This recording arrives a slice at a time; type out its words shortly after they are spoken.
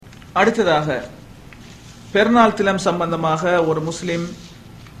அடுத்ததாக பெருநாள் தினம் சம்பந்தமாக ஒரு முஸ்லிம்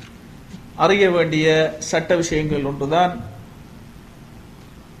அறிய வேண்டிய சட்ட விஷயங்கள் ஒன்றுதான்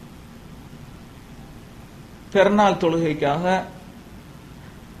பெருநாள் தொழுகைக்காக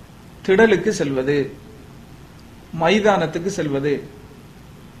திடலுக்கு செல்வது, மைதானத்துக்கு செல்வது.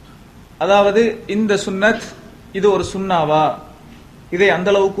 அதாவது இந்த சுன்னத் இது ஒரு சுன்னாவா, இதை அந்த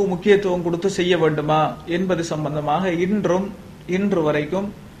அளவுக்கு முக்கியத்துவம் கொடுத்து செய்ய வேண்டுமா என்பது சம்பந்தமாக இன்று வரைக்கும்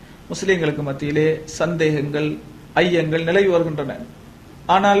முஸ்லிம்களுக்கு மத்தியிலே சந்தேகங்கள், ஐயங்கள் நிலவி வருகின்றன.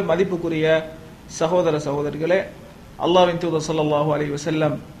 ஆனால் மதிப்புக்குரிய சகோதர சகோதரிகளே, அல்லாஹ்வின் தூதர் ஸல்லல்லாஹு அலைஹி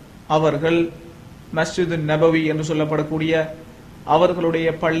வஸல்லம் அவர்கள் மஸ்ஜிது நபவி என்று சொல்லப்படக்கூடிய அவர்களுடைய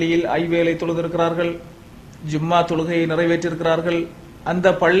பள்ளியில் ஐவேளை தொழுதிருக்கிறார்கள், ஜும்மா தொழுகையை நிறைவேற்றிருக்கிறார்கள். அந்த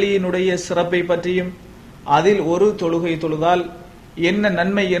பள்ளியினுடைய சிறப்பை பற்றியும் அதில் ஒரு தொழுகை தொழுதால் என்ன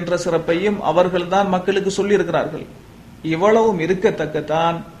நன்மை என்ற சிறப்பையும் அவர்கள்தான் மக்களுக்கு சொல்லி இருக்கிறார்கள். இவ்வளவும்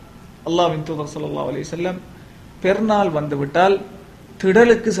இருக்கத்தக்கத்தான் அல்லாஹ்வின் தூதர் ஸல்லல்லாஹு அலைஹி வஸல்லம் பெருநாள் வந்துவிட்டால்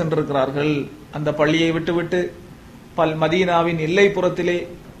திடலுக்கு சென்றிருக்கிறார்கள். அந்த பள்ளியை விட்டுவிட்டு மதீனாவின் எல்லைப்புறத்திலே,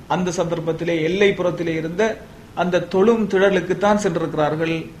 அந்த சந்தர்ப்பத்திலே எல்லைப்புறத்திலே இருந்த அந்த தொழும் திடலுக்குத்தான்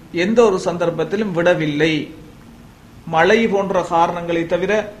சென்றிருக்கிறார்கள். எந்த ஒரு சந்தர்ப்பத்திலும் விடவில்லை. மழை போன்ற காரணங்களை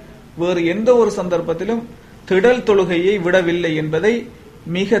தவிர வேறு எந்த ஒரு சந்தர்ப்பத்திலும் திடல் தொழுகையை விடவில்லை என்பதை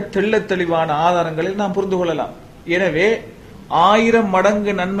மிக தெள்ளத் தெளிவான ஆதாரங்களில் நாம் புரிந்து கொள்ளலாம். எனவே 1000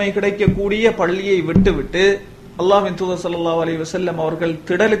 மடங்கு நன்மை கிடைக்கக்கூடிய பள்ளியை விட்டுவிட்டு அல்லாஹ்வின் தூதர் ஸல்லல்லாஹு அலைஹி வஸல்லம் அவர்கள்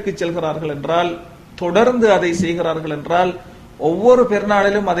திடலுக்கு செல்கிறார்கள் என்றால், தொடர்ந்து அதை செய்கிறார்கள் என்றால், ஒவ்வொரு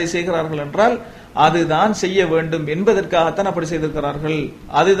பெருநாளிலும் அதை செய்கிறார்கள் என்றால், அதுதான் செய்ய வேண்டும் என்பதற்காகத்தான் அப்படி செய்திருக்கிறார்கள்.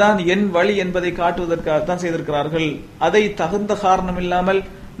 அதுதான் என் வழி என்பதை காட்டுவதற்காகத்தான் செய்திருக்கிறார்கள். அதை தகுந்த காரணம் இல்லாமல்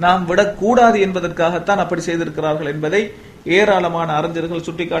நாம் விடக்கூடாது என்பதற்காகத்தான் அப்படி செய்திருக்கிறார்கள் என்பதை ஏராளமான அறிஞர்கள்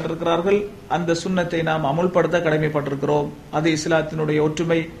சுட்டிக்காட்டிருக்கிறார்கள். அந்த சுன்னத்தை நாம் அமுல்படுத்த கடமைப்பட்டிருக்கிறோம். அது இஸ்லாத்தினுடைய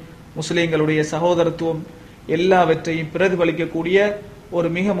ஒற்றுமை, முஸ்லிம்களுடைய சகோதரத்துவம் எல்லாவற்றையும் பிரதிபலிக்கக்கூடிய ஒரு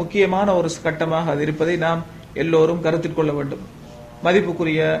மிக முக்கியமான ஒரு கட்டமாக அது இருப்பதை நாம் எல்லோரும் கருத்தில் கொள்ள வேண்டும்.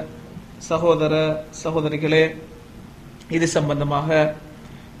 மதிப்புக்குரிய சகோதர சகோதரிகளே, இது சம்பந்தமாக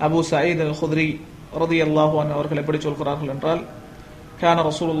அபூ சயீத் அல் குத்ரி ரலியல்லாஹு அன்ஹு அவர்கள் எப்படி சொல்கிறார்கள் என்றால், كان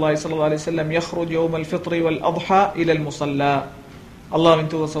رسول الله صلى الله عليه وسلم يخرج يوم الفطر والأضحى إلى المصلى. அல்லாஹ்வின்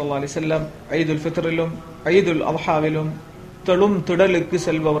தூதர் ஸல்லல்லாஹு அலைஹி வஸல்லம் ஈதுல் ஃபித்ரிலும் ஈதுல் அத்ஹாவிலும் தொழும் திடலுக்கு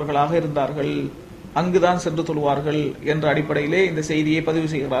செல்பவர்களாக இருந்தார்கள். அங்குதான் சென்று தொழுவார்கள் என்ற அடிப்படையிலே இந்த செய்தியை பதிவு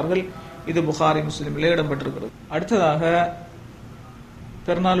செய்கிறார்கள். இது புகாரி முஸ்லிமிலே இடம்பெற்றிருக்கிறது. அடுத்ததாக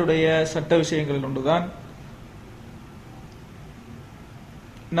பெருநாளுடைய சட்ட விஷயங்களில் ஒன்றுதான்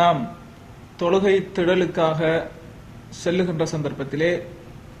நாம் தொழுகை திடலுக்காக செல்லுகின்ற சந்தர்ப்பத்திலே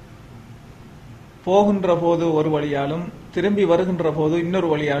போகின்ற போது ஒரு வழியாலும் திரும்பி வருகின்ற போது இன்னொரு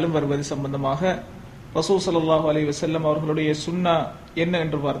வழியாலும் வருவது சம்பந்தமாக ரசூல் ஸல்லல்லாஹு அலைஹி வஸல்லம் அவர்களுடைய சுன்னா என்ன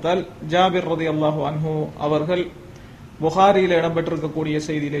என்று பார்த்தால், ஜாபிர் ரலியல்லாஹு அன்ஹு அவர்கள் புகாரியில் இடம்பெற்றிருக்கக்கூடிய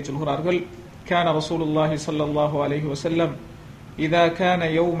செய்தியிலே சொல்கிறார்கள், கான ரசூலுல்லாஹி ஸல்லல்லாஹு அலைஹி வஸல்லம் இதா கான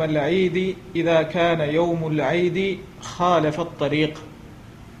யௌமல் ஈதி இதா கான யௌமுல் ஈதி خالف الطريق.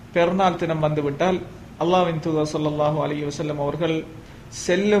 பெருநாள் தினம் வந்துவிட்டால் அல்லாஹ்வின் தூதர் ஸல்லல்லாஹு அலைஹி வஸல்லம் அவர்கள்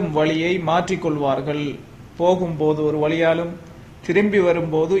செல்லும் வழியை மாற்றிக்கொள்வார்கள். போகும்போது ஒரு வழியாலும் திரும்பி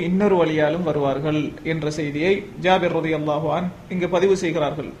வரும்போது இன்னொரு வழியாலும் வருவார்கள் என்ற செய்தியை ஜாபிர் ரலியல்லாஹு அன்ஹு இங்கு பதிவு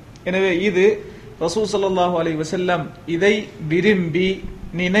செய்கிறார்கள். எனவே இது ரசூல் ஸல்லல்லாஹு அலைஹி வஸல்லம் இதை விரும்பி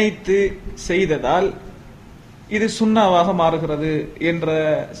நினைத்து செய்ததால் இது சுன்னாவாக மாறுகிறது என்ற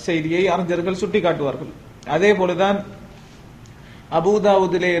செய்தியை அறிஞர்கள் சுட்டிக்காட்டுவார்கள். அதே போலதான்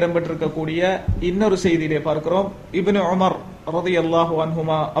அபூதாவுதிலே இடம்பெற்றிருக்கக்கூடிய இன்னொரு செய்தியிலே பார்க்கிறோம். இப்னு உமர் ரலியல்லாஹு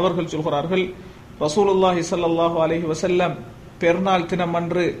அன்ஹுமா அவர்கள் சொல்கிறார்கள், ரசூலுல்லாஹி ஸல்லல்லாஹு அலைஹி வஸல்லம் பெருநாள் தினம்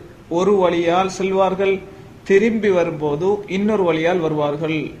அன்று ஒரு வழியால் செல்வார்கள், திரும்பி வரும்போது இன்னொரு வழியால்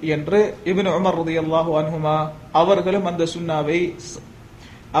வருவார்கள் என்று இப்னு உமர் ரலியல்லாஹு அன்ஹுமா அவர்களும் அந்த சுன்னாவை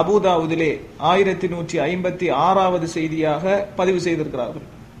அபூதாவுதிலே 1156வது செய்தியாக பதிவு செய்திருக்கிறார்கள்.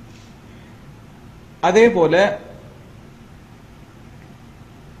 அதே போல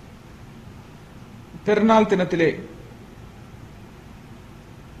பெருநாள் தினத்திலே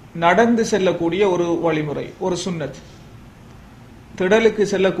நடந்து செல்லக்கூடிய ஒரு வழிமுறை, ஒரு சுன்னத். திடலுக்கு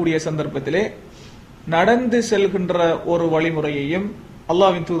செல்லக்கூடிய சந்தர்ப்பத்திலே நடந்து செல்கின்ற ஒரு வழிமுறையையும்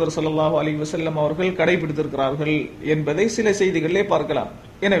அல்லாஹ்வின் தூதர் ஸல்லல்லாஹு அலைஹி வஸல்லம் அவர்கள் கடைபிடித்திருக்கிறார்கள் என்பதை சில செய்திகளிலே பார்க்கலாம்.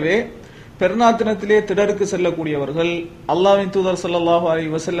 எனவே பெருநாள் தினத்திலே திடலுக்கு செல்லக்கூடியவர்கள் அல்லாஹ்வின் தூதர் ஸல்லல்லாஹு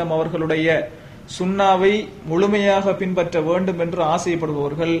அலைஹி வஸல்லம் அவர்களுடைய சுன்னாவை முழுமையாக பின்பற்ற வேண்டும் என்று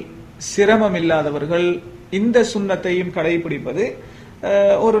ஆசைப்படுபவர்கள், சிரமம் இல்லாதவர்கள், இந்த சுன்னத்தையும் கடைபிடிப்பது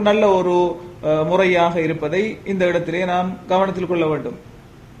ஒரு நல்ல ஒரு முறையாக இருப்பதை இந்த இடத்திலே நாம் கவனத்தில் கொள்ள வேண்டும்.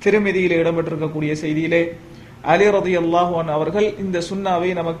 திருமதியிலே இடம்பெற்றிருக்கக்கூடிய செய்தியிலே அலி ரலியல்லாஹு அன்ஹு அவர்கள் இந்த சுன்னாவை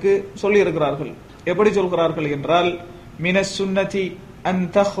நமக்கு சொல்லி இருக்கிறார்கள். எப்படி சொல்கிறார்கள் என்றால், மினஸ் சுன்னதி அன்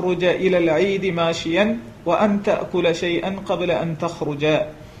தஹ்ருஜ இலல் ஈதி மாஷியன் வ அன் தஅகுல ஷைஅன் قبل அன் தஹ்ருஜ.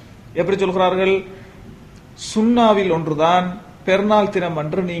 எப்படி சொல்கிறார்கள்? சுன்னாவில் ஒன்றுதான் பெருநாள் தினம்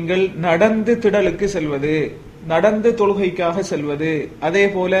அன்று நீங்கள் நடந்து திடலுக்கு செல்வது, நடந்து தொழுகைக்காக செல்வது, அதே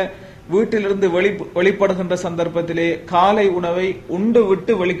போல வீட்டிலிருந்து வெளிப்படுகின்ற சந்தர்ப்பத்திலே காலை உணவை உண்டு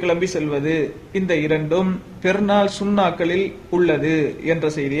விட்டு வெளிக்கிளம்பி செல்வது, இந்த இரண்டும் பெருநாள் சுன்னாக்களில் உள்ளது என்ற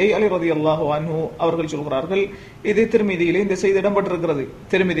செய்தியை அலி ரலியல்லாஹு அன்ஹு அவர்கள் சொல்கிறார்கள். இது திருமிதியிலே இந்த செய்தி இடம்பெற்றிருக்கிறது.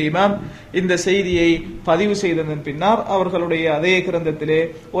 திருமிதி இமாம் இந்த செய்தியை பதிவு செய்ததன் பின்னர் அவர்களுடைய அதே கிரந்தத்திலே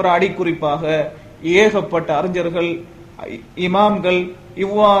ஒரு அடிக்குறிப்பாக ஏகப்பட்ட அறிஞர்கள், இமாம்கள்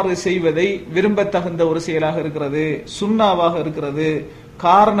இவ்வாறு செய்வதை விரும்பத்தகுந்த ஒரு செயலாக இருக்கிறது, சுன்னாவாக இருக்கிறது,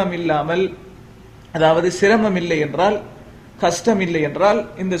 காரணம் இல்லாமல், அதாவது சிரமம் இல்லை என்றால், கஷ்டம் இல்லை என்றால்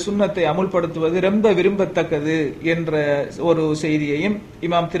இந்த சுன்னத்தை அமுல்படுத்துவது ரொம்ப விரும்பத்தக்கது என்ற ஒரு செய்தியையும்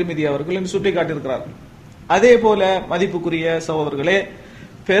இமாம் திருமிதி அவர்கள் சுட்டிக்காட்டியிருக்கிறார்கள். அதே போல மதிப்புக்குரிய சகோதரர்களே,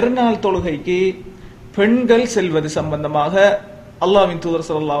 பெருநாள் தொழுகைக்கு பெண்கள் செல்வது சம்பந்தமாக அல்லாஹ்வின் தூதர்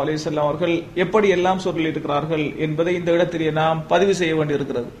ஸல்லல்லாஹு அலைஹி வஸல்லம் அவர்கள் எப்படி எல்லாம் சொல்லியிருக்கிறார்கள் என்பதை இந்த இடத்திலே நாம் பதிவு செய்ய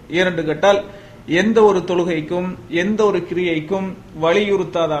வேண்டியிருக்கிறது. ஏனென்று கேட்டால், எந்த ஒரு தொழுகைக்கும் எந்த ஒரு கிரியைக்கும்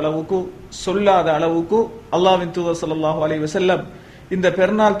வலியுறுத்தாத அளவுக்கு, சொல்லாத அளவுக்கு அல்லாஹ்வின் தூதர் ஸல்லல்லாஹு அலைஹி வஸல்லம் இந்த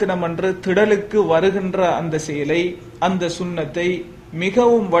பெருநாள் தினம் அன்று திடலுக்கு வருகின்ற அந்த செயலை, அந்த சுன்னத்தை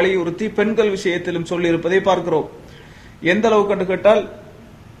மிகவும் வலியுறுத்தி பெண்கள் விஷயத்திலும் சொல்லியிருப்பதை பார்க்கிறோம். எந்த அளவுக்கு என்று கேட்டால்,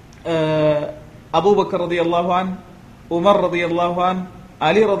 அபூபக்கர் ரலியல்லாஹு அன்ஹு, உமர் ரலியல்லாஹு அன்ஹு,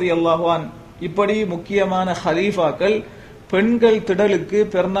 அலி ரலியல்லாஹு அன்ஹு, இப்படி முக்கியமான ஹலீஃபாக்கள் பெண்கள் திடலுக்கு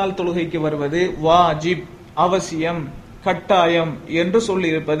பெருநாள் தொழுகைக்கு வருவது வாஜிப், அவசியம், கட்டாயம் என்று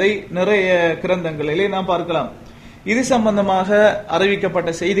சொல்லியிருப்பதை நிறைய கிரந்தங்களிலே நாம் பார்க்கலாம். இது சம்பந்தமாக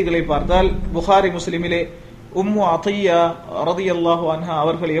அறிவிக்கப்பட்ட செய்திகளை பார்த்தால், புகாரி முஸ்லிமிலே உம்மு அத்தியா ரலியல்லாஹு அன்ஹா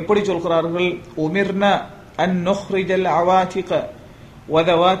அவர்கள் எப்படி சொல்கிறார்கள்? உமிர்னா அன் நுஹ்ரிஜல் அவாதிக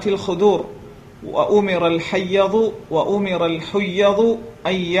வதவாத்தில் ஹுதூர் وأمر الحيض وأمر الحيض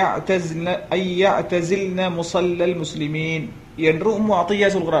أن يعتزلن مصلى المسلمين என்று உம்மு அத்தியா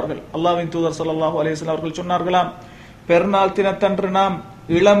சொல்கிறார்கள். அல்லாஹ்வின் தூதர் ஸல்லல்லாஹு அலைஹி வஸல்லம் அவர்கள் சொன்னார்களாம், பெருநாள் தினத்தன்று நாம்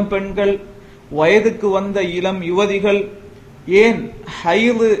இளம் பெண்கள், வயதுக்கு வந்த இளம் யுவதிகள், ஏன்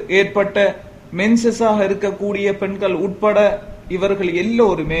ஹைது ஏற்பட்ட மென்சஸாக இருக்கக்கூடிய பெண்கள் உட்பட இவர்கள்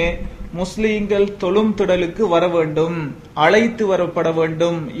எல்லோருமே முஸ்லீம்கள் தொழும் திடலுக்கு வர வேண்டும், அழைத்து வரப்பட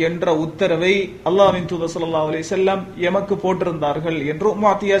வேண்டும் என்ற உத்தரவை அல்லாஹ்வின் தூதர் ஸல்லல்லாஹு அலைஹி வஸல்லம் எமக்கு போட்டிருந்தார்கள் என்று உம்மு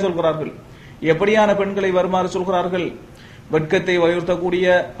அத்தியா சொல்கிறார்கள். எப்படியான பெண்களை வருமாறு சொல்கிறார்கள்? வெட்கத்தை வலியுறுத்தக்கூடிய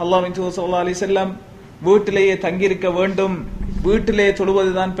அல்லாஹ்வின் தூதர் ஸல்லல்லாஹு அலைஹி வஸல்லம் வீட்டிலேயே தங்கியிருக்க வேண்டும், வீட்டிலே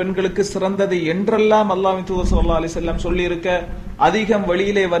தொழுவதுதான் பெண்களுக்கு சிறந்தது என்றெல்லாம் அல்லாஹ்வின் தூதர் ஸல்லல்லாஹு அலைஹி வஸல்லம் சொல்லி இருக்க, அதிகம்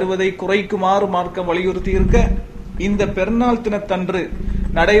வெளியிலே வருவதை குறைக்குமாறு மார்க்கம் வலியுறுத்தி இருக்க, இந்த பெருநாள் தினத்தன்று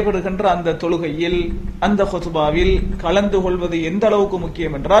நடைபெறுகின்ற அந்த தொழுகையில், அந்த ஹுத்பாவில் கலந்து கொள்வது எந்த அளவுக்கு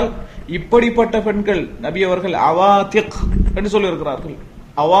முக்கியம் என்றால், இப்படிப்பட்ட பெண்கள் நபி அவர்கள் அவாத்திக் என்று சொல்லியிருக்கிறார்கள்.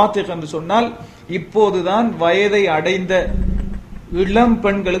 அவாத்திக் என்று சொன்னால் இப்போதுதான் வயதை அடைந்த இளம்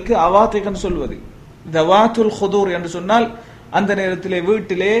பெண்களுக்கு அவாத்திக் என்று சொல்வது. தவாத்துல் ஹுதூர் என்று சொன்னால் அந்த நேரத்திலே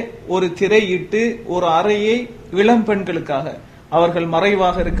வீட்டிலே ஒரு திரையிட்டு ஒரு அறையை இளம் பெண்களுக்காக, அவர்கள்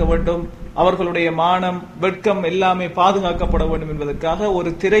மறைவாக இருக்க வேண்டும், அவர்களுடைய மானம், வெட்கம் எல்லாமே பாதுகாக்கப்பட வேண்டும் என்பதற்காக ஒரு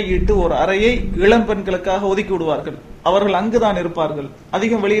திரையிட்டு ஒரு அறையை இளம் பெண்களுக்காக ஒதுக்கி விடுவார்கள். அவர்கள் அங்குதான் இருப்பார்கள்,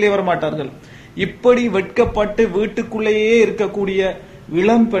 அதிகம் வெளியிலே வரமாட்டார்கள். இப்படி வெட்கப்பட்டு வீட்டுக்குள்ளேயே இருக்கக்கூடிய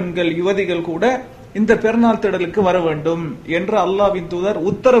இளம் பெண்கள், யுவதிகள் கூட இந்த பெருநாள் திடலுக்கு வர வேண்டும் என்று அல்லாஹ்வின் தூதர்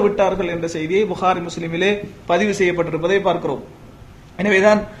உத்தரவிட்டார்கள் என்ற செய்தியை புகாரி முஸ்லிமிலே பதிவு செய்யப்பட்டிருப்பதை பார்க்கிறோம்.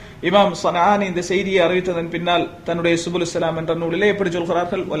 எனவேதான் இமாம் ஸனஆனி இந்த செய்தியை அறிவித்ததன் பின்னால் தன்னுடைய சுபுலுஸ் ஸலாம் என்ற நூலிலே எப்படி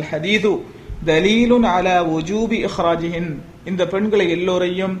சொல்கிறார்கள்? வல் ஹதீது தலீலுன் அலா வுஜூபி இஹ்ராஜிஹின், இந்த பெண்களை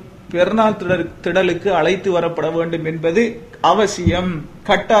எல்லோரையும் பெருநாள் திடலுக்கு அழைத்து வரப்பட வேண்டும் என்பது அவசியம்,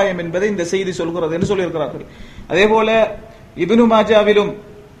 கட்டாயம் என்பதை இந்த செய்தி சொல்கிறது என்று சொல்லியிருக்கிறார்கள். அதே போல இப்னு மாஜாவிலும்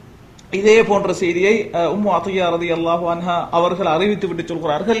இதே போன்ற செய்தியை உம்மு அத்தியா ரலியல்லாஹு அன்ஹா அவர்கள் அறிவித்து விட்டு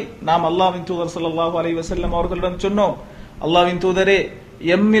சொல்கிறார்கள், நாம் அல்லாஹ்வின் தூதர் ஸல்லல்லாஹு அலைஹி வஸல்லம் அவர்களிடம் சொன்னோம், அல்லாஹ்வின் தூதரே,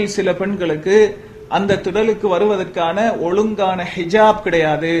 எம்மில் சில பெண்களுக்கு அந்த திடலுக்கு வருவதற்கான ஒழுங்கான ஹிஜாப்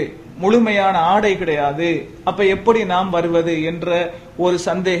கிடையாது, முழுமையான ஆடை கிடையாது, அப்ப எப்படி நாம் வருவது என்ற ஒரு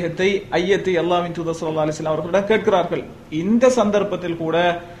சந்தேகத்தை, ஐயத்தை அல்லாஹ்வின் தூதர் ஸல்லல்லாஹு அலைஹி வஸல்லம் அவர்களிடம் கேட்கிறார்கள். இந்த சந்தர்ப்பத்தில் கூட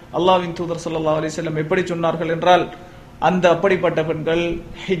அல்லாஹ்வின் தூதர் ஸல்லல்லாஹு அலைஹி வஸல்லம் எப்படி சொன்னார்கள் என்றால், அந்த அப்படிப்பட்ட பெண்கள்,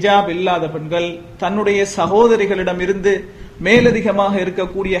 ஹிஜாப் இல்லாத பெண்கள், தன்னுடைய சகோதரிகளிடம் இருந்து மேலதிகமாக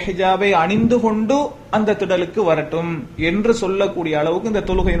இருக்கக்கூடிய ஹிஜாபை அணிந்து கொண்டு அந்த திடலுக்கு வரட்டும் என்று சொல்லக்கூடிய அளவுக்கு இந்த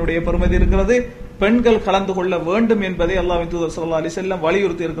தொழுகையினுடைய பெருமதி இருக்கிறது, பெண்கள் கலந்து கொள்ள வேண்டும் என்பதை அல்லாஹ்வின் தூதர் ஸல்லல்லாஹு அலைஹி வஸல்லம்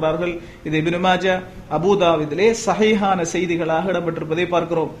வலியுறுத்தி இருக்கிறார்கள். இது இப்னு மாஜா, அபூதாவுதிலே சஹீஹான செய்திகளாக இடம்பெற்றிருப்பதை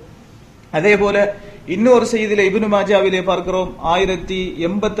பார்க்கிறோம். அதே போல இன்னொரு செய்தியிலே இப்னு மாஜாவிலே பார்க்கிறோம்,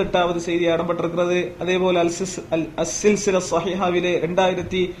 1088வது செய்தியாக இடம்பெற்றிருக்கிறது. அதே போல அஸ்ஸில்சிலா ஸஹீஹாவிலே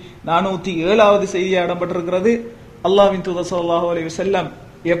 2407வது செய்தியாக இடம்பெற்றிருக்கிறது. அல்லாஹ்வின் தூதர் ஸல்லல்லாஹு அலைஹி வஸல்லம்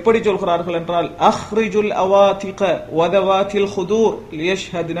எப்படி சொல்கிறார்கள் என்றால், அஹ்ரிஜுல் அவாதிக வதவாத்தில் ஹுதூர்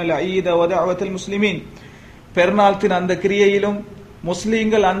லியஷ்ஹதுனல் ஈத வதஅவத்துல் முஸ்லிமீன். பெருநாள் அந்த கிரியையிலும்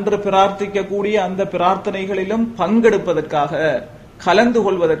முஸ்லிம்கள் அன்று பிரார்த்திக்கக்கூடிய அந்த பிரார்த்தனைகளிலும் பங்கெடுப்பதற்காக, கலந்து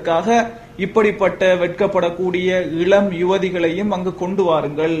கொள்வதற்காக இப்படிப்பட்ட வெட்கப்படக்கூடிய இளம் யுவதிகளையும் அங்கு கொண்டு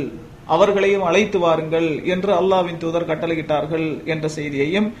வாருங்கள், அவர்களையும் அழைத்து வாருங்கள் என்று அல்லாஹ்வின் தூதர் கட்டளையிட்டார்கள் என்ற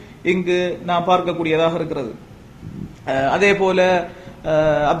செய்தியையும் இங்கு நாம் பார்க்கக்கூடியதாக இருக்கிறது. அதே போல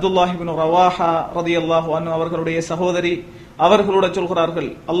அப்துல்லாஹ் இப்னு ரவாஹா ரலியல்லாஹு அன்ஹு அவர்களுடைய சகோதரி அவர்களோட சொல்கிறார்கள்,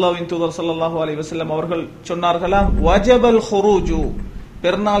 அல்லாஹ்வின் தூதர் ஸல்லல்லாஹு அலைஹி வஸல்லம் அவர்கள் சொன்னார்களாம், வஜபல் ஹுரூஜு,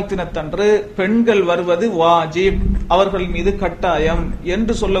 பெருநாள் தினத்தன்று பெண்கள் வருவது வாஜிப், அவர்கள் மீது கட்டாயம்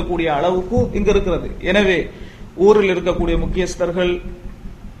என்று சொல்லக்கூடிய அளவுக்கு இங்கு இருக்கிறது. எனவே ஊரில் இருக்கக்கூடிய முக்கியஸ்தர்கள்,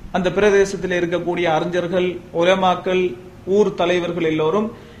 அந்த பிரதேசத்தில் இருக்கக்கூடிய அறிஞர்கள், உலமாக்கள், ஊர் தலைவர்கள் எல்லோரும்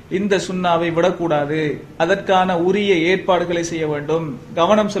இந்த சுன்னாவை விடக்கூடாது, அதற்கான உரிய ஏற்பாடுகளை செய்ய வேண்டும்,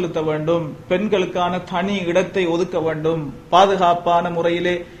 கவனம் செலுத்த வேண்டும், பெண்களுக்கான தனி இடத்தை ஒதுக்க வேண்டும், பாதுகாப்பான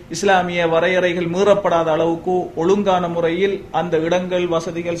முறையிலே இஸ்லாமிய வரையறைகள் மீறப்படாத அளவுக்கு ஒழுங்கான முறையில் அந்த இடங்கள்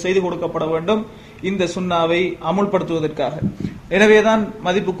வசதிகள் செய்து கொடுக்கப்பட வேண்டும் இந்த சுன்னாவை அமுல்படுத்துவதற்காக. எனவேதான்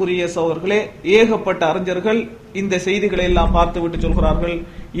மதிப்புக்குரிய சகோதரர்களே, ஏகப்பட்ட அறிஞர்கள் இந்த செய்திகளை எல்லாம் பார்த்துவிட்டு சொல்கிறார்கள்,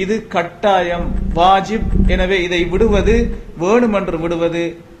 இது கட்டாயம் வாஜிப், எனவே இதை விடுவது, வேணுமென்று விடுவது,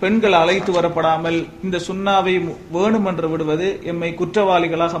 பெண்கள் அழைத்து வரப்படாமல் இந்த சுன்னாவை வேணுமென்று விடுவது எம்மை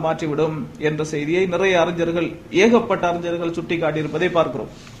குற்றவாளிகளாக மாற்றிவிடும் என்ற செய்தியை நிறைய அறிஞர்கள், ஏகப்பட்ட அறிஞர்கள் சுட்டிக்காட்டியிருப்பதை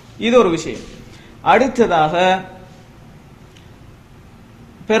பார்க்கிறோம். இது ஒரு விஷயம். அடுத்ததாக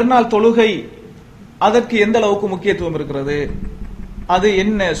பெருநாள் தொழுகை, அதற்கு எந்த அளவுக்கு முக்கியத்துவம் இருக்கிறது, அது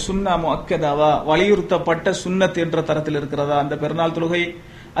என்ன, சுன்னா முஅக்கதாவா, வலியுறுத்தப்பட்ட சுன்னத் என்ற தரத்தில் இருக்கிறதா அந்த பெருநாள் தொழுகை,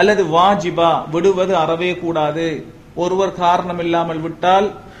 அல்லது வாஜிபா, விடுவது அறவே கூடாது, ஒருவர் காரணம் இல்லாமல் விட்டால்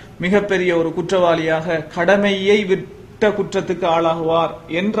மிகப்பெரிய ஒரு குற்றவாளியாக, கடமையை விட்ட குற்றத்துக்கு ஆளாகுவார்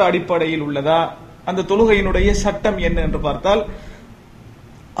என்ற அடிப்படையில் உள்ளதா, அந்த தொழுகையினுடைய சட்டம் என்ன என்று பார்த்தால்,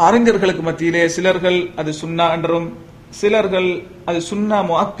 அறிஞர்களுக்கு மத்தியிலே சிலர்கள் அது சுன்னா என்றும், சிலர்கள் அது சுன்னா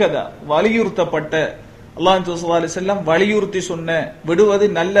முஅக்கதா, வலியுறுத்தப்பட்ட, அல்லாஹ் ஸல்லல்லாஹு அலைஹி வஸல்லம் வலியுறுத்தி சொன்ன, விடுவது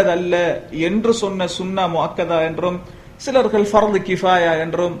நல்லதல்ல என்று சொன்ன சுன்னா முஅக்கதா என்றும், சிலர்கள் ஃபர்து கிஃபாயா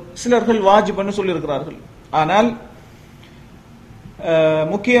என்றும், சிலர்கள் வாஜிப் என்று சொல்லியிருக்கிறார்கள். ஆனால்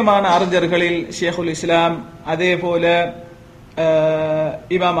முக்கியமான அறிஞர்களில் ஷேகுல் இஸ்லாம், அதே போல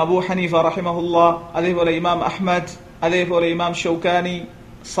இமாம் அபூ ஹனீஃபா ரஹிமஹுல்லாஹ், அதே போல இமாம் அஹ்மத், அதே போல இமாம் ஷௌகானி,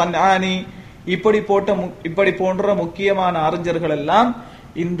 சன்ஆனி, இப்படி போன்ற முக்கியமான அறிஞர்கள் எல்லாம்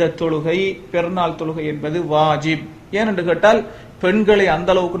இந்த தொழுகை, பெருநாள் தொழுகை என்பது வாஜிப். ஏனென்று கேட்டால், பெண்களை அந்த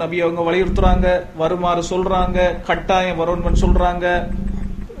அளவுக்கு நபி அவங்க வலியுறுத்துறாங்க, வருமாறு சொல்றாங்க, கட்டாயம் வருவன் சொல்றாங்க.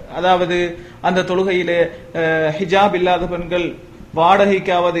 அதாவது அந்த தொழுகையிலே ஹிஜாப் இல்லாத பெண்கள்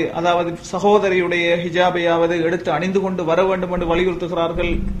வாடகைக்காவது, அதாவது சகோதரியுடைய ஹிஜாபையாவது எடுத்து அணிந்து கொண்டு வர வேண்டும் என்று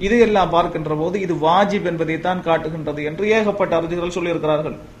வலியுறுத்துகிறார்கள். இதையெல்லாம் பார்க்கின்ற போது இது வாஜிப் என்பதை தான் காட்டுகின்றது என்று ஏகப்பட்ட அறிஞர்கள்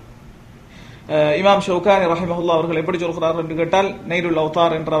சொல்லியிருக்கிறார்கள். இமாம் ஷௌகானி ரஹிமஹுல்லாஹ் அவர்கள் எப்படி சொல்கிறார்கள் என்று கேட்டால், நைருல்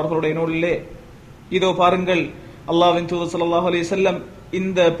அவ்தார் என்ற அவர்களுடைய நூலிலே, இதோ பாருங்கள், அல்லாஹ்வின் தூதர் ஸல்லல்லாஹு அலைஹி வஸல்லம்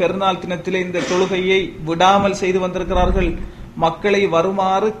இந்த பெருநாள் தினத்திலே இந்த தொழுகையை விடாமல் செய்து வந்திருக்கிறார்கள், மக்களை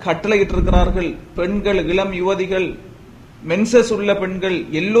வருமாறு கட்டளையிட்டிருக்கிறார்கள், பெண்கள், இளம் யுவதிகள், மென்சஸ் உள்ள பெண்கள்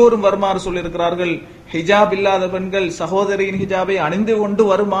எல்லோரும் வருமாறு சொல்லியிருக்கிறார்கள், ஹிஜாப் இல்லாத பெண்கள் சகோதரியின் ஹிஜாபை அணிந்து கொண்டு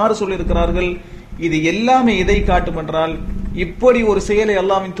வருமாறு சொல்லியிருக்கிறார்கள். இது எல்லாமே எதை காட்டும் என்றால், இப்படி ஒரு செயலை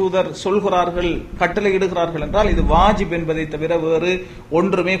அல்லாஹ்வின் தூதர் சொல்கிறார்கள், கட்டளை இடுகிறார்கள் என்றால் இது வாஜிப் என்பதை தவிர வேறு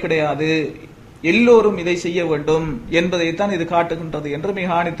ஒன்றுமே கிடையாது, எல்லோரும் இதை செய்ய வேண்டும் என்பதைத்தான் இது காட்டுகின்றது என்று மிக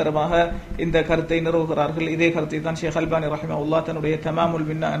ஆணித்தரமாக இந்த கருத்தை நிறுவுகிறார்கள். இதே கருத்தை தான் ஷேக் அல்பானி ரஹிமஹுல்லாஹ் தன்னுடைய தமாமுல்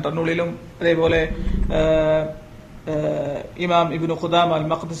மின்னா என்ற நூலிலும், அதே போல இமாம் இப்னு குதாமா அல்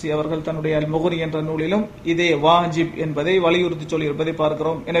மக்திசி அவர்கள் தன்னுடைய அல் முக்னி என்ற நூலிலும் இதே வாஜிப் என்பதை வலியுறுத்தி சொல்லியிருப்பதை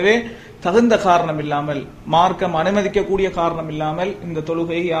பார்க்கிறோம். எனவே தகுந்த காரணம் இல்லாமல், மார்க்கம் அனுமதிக்கக்கூடிய காரணம் இல்லாமல் இந்த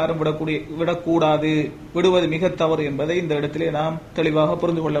தொழுகையை யாரும் விடக்கூடாது, விடுவது மிக தவறு என்பதை இந்த இடத்திலே நாம் தெளிவாக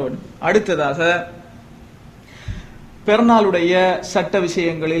புரிந்து கொள்ள வேண்டும். அடுத்ததாக பெருநாளுடைய சட்ட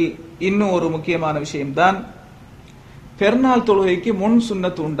விஷயங்களில் இன்னும் ஒரு முக்கியமான விஷயம்தான், பெருநாள் தொழுகைக்கு முன்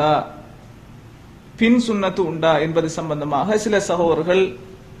சுன்னத்து உண்டா, பின் சுன்னத்து உண்டா என்பது சம்பந்தமாக சில சகோதரர்கள்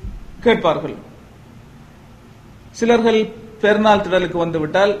கேட்பார்கள். சிலர்கள் பெருநாள் திடலுக்கு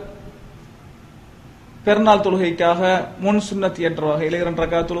வந்துவிட்டால் பெருநாள் தொழுகைக்காக முன் சுன்னத் என்ற வகையில் 2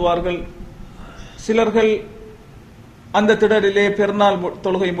 ரக்காத் தொழுவார்கள். சிலர்கள் அந்த திடலிலே பெருநாள்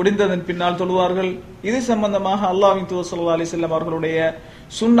தொழுகை முடிந்ததன் பின்னால் தொழுவார்கள். இது சம்பந்தமாக அல்லாஹ்வின் தூதர் ஸல்லல்லாஹு அலைஹி வஸல்லம் அவர்களுடைய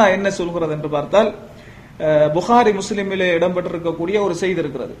சுன்னா என்ன சொல்கிறது என்று பார்த்தால், புகாரி முஸ்லிமிலே இடம்பெற்றிருக்கக்கூடிய ஒரு செய்தி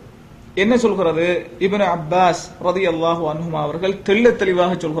இருக்கிறது. என்ன சொல்கிறது? இப்னு அப்பாஸ் ரலியல்லாஹு அன்ஹுமா அவர்கள்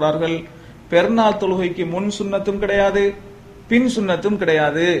தெளிவாக சொல்கிறார்கள், பெருநாள் தொழுகைக்கு முன் சுன்னத்தும் கிடையாது, பின் சுன்னத்தும்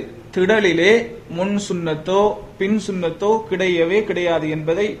கிடையாது. திடலிலே முன் சுன்னத்தோ பின் சுன்னத்தோ கிடையவே கிடையாது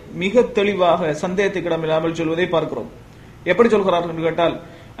என்பதை மிக தெளிவாக சந்தேகத்துக்கு இடமில்லாமல் சொல்வதை பார்க்கிறோம். எப்படி சொல்கிறார்கள் என்று கேட்டால்,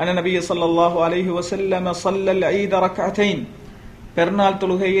 அன்ன நபி ஸல்லல்லாஹு அலைஹி வஸல்லம் ஸல்லல் ஈத ரக்அத்தைன், பெருநாள்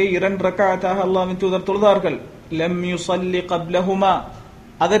தொழுகையை 2 ரக்அத்தாக அல்லாஹ்வின் தூதர் தொழுதார்கள். லம் யுஸல்லி கப்லஹுமா,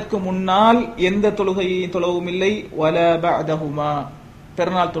 அதற்கு முன்னால் எந்த தொழுகையையும் தொழவும் இல்லை. வலா பஅதஹுமா,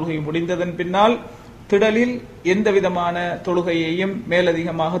 பெருநாள் தொழுகை முடிந்ததன் பின்னால் திடலில் எந்த விதமான தொழுகையையும்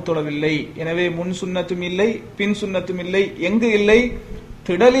மேலதிகமாக தொழவில்லை. எனவே முன் சுன்னத்தும் இல்லை, பின் சுன்னத்தும் இல்லை. எங்கு இல்லை?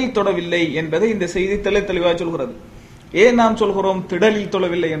 திடலில் தொழவில்லை என்பதை இந்த செய்தி தெளிவாக சொல்கிறது. ஏன் நாம் சொல்கிறோம் திடலில்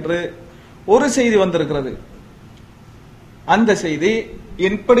தொழவில்லை என்று? ஒரு செய்தி வந்திருக்கிறது. அந்த செய்தி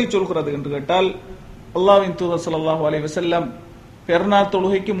எப்படி சொல்கிறது என்று கேட்டால், அல்லாஹ்வின் தூதர் ஸல்லல்லாஹு அலைஹி வஸல்லம் பெருநாள்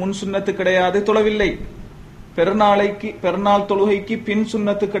தொழுகைக்கு முன் சுன்னத்து கிடையாது, தொழவில்லை. பெருநாள் தொழுகைக்கு பின்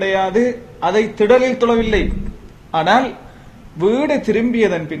சுன்னத்து கிடையாது, அதை திடலில் தொழவில்லை. ஆனால் வீடு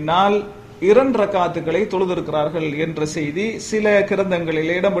திரும்பியதன் பின்னால் 2 ரக்காத்துக்களை தொழுதிருக்கிறார்கள் என்ற செய்தி சில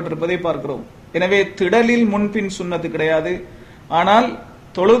கிரந்தங்களில் இடம்பெற்றிருப்பதை பார்க்கிறோம். எனவே திடலில் முன்பின் சுன்னத்து கிடையாது. ஆனால்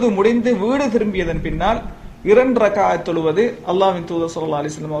தொழுது முடிந்து வீடு திரும்பியதன் பின்னால் 2 ரக்காத் தொழுவது அல்லாஹ்வின் தூதர் ஸல்லல்லாஹு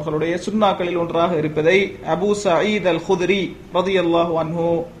அலைஹி வஸல்லம் அவர்களுடைய சுன்னாக்களில் ஒன்றாக இருப்பதை அபூ சயீத் அல் குத்ரி ரலியல்லாஹு அன்ஹு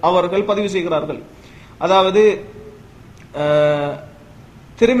அவர்கள் பதிவு செய்கிறார்கள். அதாவது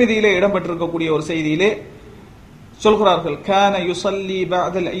திருமிதியிலே இடம்பெற்றிருக்கக்கூடிய ஒரு செய்தியிலே சொல்கிறார்கள், கான யுஸல்லி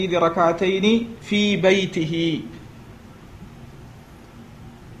பஅதல் ஈத் ரக்அத்தைனி ஃபீ பைத்திஹி,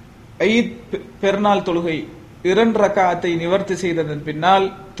 ஈத் பெருநாள் தொழுகை 2 ரக்அத்தை நிவர்த்தி செய்ததன் பின்னால்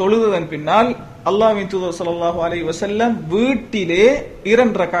தொழுததன் பின்னால் அல்லாஹ்வின் தூதர் ஸல்லல்லாஹு அலைஹி வஸல்லம் வீட்டிலே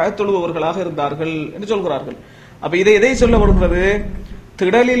 2 ரக்அத் தொழுபவர்களாக இருந்தார்கள் என்று சொல்கிறார்கள். அப்ப இதை எதை சொல்ல வருகிறது?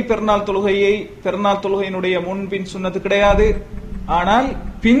 திடலில் பெருநாள் தொழுகையினுடைய முன்பின் சுன்னத்து கிடையாது. ஆனால்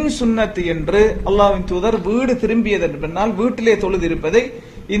பின் சுன்னத்து என்று அல்லாஹ்வின் தூதர் வீடு திரும்பியதன் பின்னால் வீட்டிலே தொழுது இருப்பதை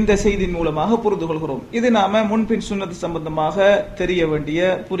இந்த செய்தியின் மூலமாக புரிந்து கொள்கிறோம். இது நாம முன்பின் சுன்னத்து சம்பந்தமாக தெரிய வேண்டிய,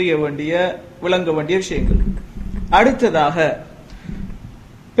 புரிய வேண்டிய, விளங்க வேண்டிய விஷயங்கள். அடுத்ததாக,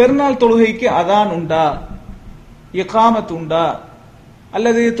 பெருநாள் தொழுகைக்கு அதான் உண்டா, இகாமத் உண்டா,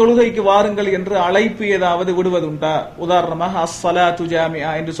 அல்லது தொழுகைக்கு வாருங்கள் என்று அழைப்பு ஏதாவது விடுவதுண்டா? உதாரணமாக அஸ்ஸலாத்து ஜாமிஆ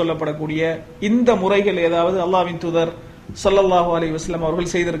என்று சொல்லப்படக்கூடிய இந்த முறைகள் ஏதாவது அல்லாஹ்வின் தூதர் ஸல்லல்லாஹு அலைஹி வஸல்லம்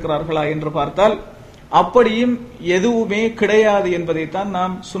அவர்கள் செய்திருக்கிறார்களா என்று பார்த்தால் அப்படியும் எதுவுமே கிடையாது என்பதைத்தான்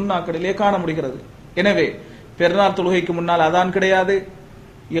நாம் சுன்னாக்களிலே காண முடிகிறது. எனவே பெருநாள் தொழுகைக்கு முன்னால் அதான் கிடையாது,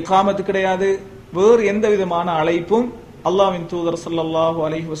 இகாமத்து கிடையாது, வேறு எந்த விதமான அழைப்பும் அல்லாஹ்வின் தூதர் ஸல்லல்லாஹு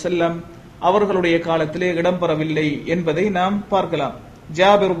அலைஹி வஸல்லம் அவர்களுடைய காலத்திலே இடம்பெறவில்லை என்பதை நாம் பார்க்கலாம்.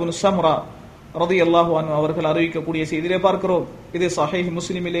 ஜாபிர் இப்னு சம்ரா ரலியல்லாஹு அன்ஹு அவர்கள் அறிவிக்கக்கூடிய செய்தியிலே பார்க்கிறோம். இது ஸஹீஹ்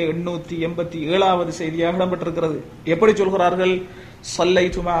முஸ்லிமிலே 887வது செய்தியாக இடம்பெற்றிருக்கிறது. எப்படி சொல்கிறார்கள்?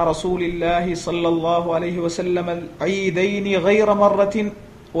 ஸல்லைது மஅ ரசூலில்லாஹி ஸல்லல்லாஹு அலைஹி வஸல்லம் அல்-ஈதைனி கைர மர்ரத்தின்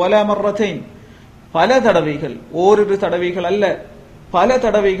வலா மர்ரத்தைன், பல தடவைகள், ஓரிரு தடவைகள் அல்ல, பல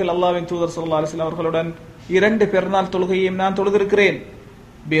தடவைகள் அல்லாஹ்வின் தூதர் ஸல்லல்லாஹு அலைஹி வஸல்லம் அவர்களுடன் 2 பெருநாள் தொழுகையையும் நான் தொழுதிருக்கிறேன்.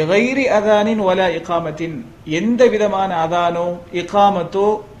 பிகைரி அதானின் வலா இகாமத்தின், எந்த விதமான அதானோ இகாமத்தோ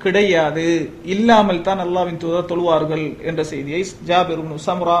கிடையாது, இல்லாமல் தான் அல்லாஹ்வின் தூதர் தொழுவார்கள் என்ற செய்தியை ஜாபிர் இப்னு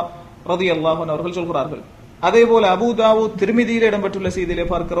சம்ரா ரலியல்லாஹு அன்ஹு அவர்கள் சொல்கிறார்கள். அதே போல அபூ தாவூத் திர்மிதியில் இடம்பெற்றுள்ள செய்தியிலே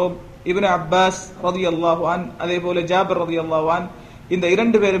பார்க்கிறோம், இப்னு அப்பாஸ் ரலியல்லாஹு அன்ஹு, அதே போல ஜாபிர் ரலியல்லாஹு அன்ஹு, இந்த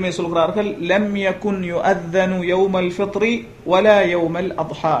 2 பேருமே சொல்கிறார்கள், லம் யகுன் யுஅذனு யௌமல் ஃபித்ரி வலா யௌமல்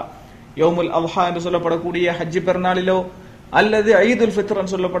அத்ஹா, யௌமுல் அத்ஹா என்று சொல்லப்படக்கூடிய ஹஜ் பெருநாளிலோ அல்லது ஈதுல் ஃபித்ர்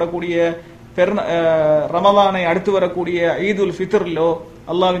என்று சொல்லப்படக்கூடிய ரமலானை அடுத்து வரக்கூடிய ஈதுல் ஃபித்ரிலோ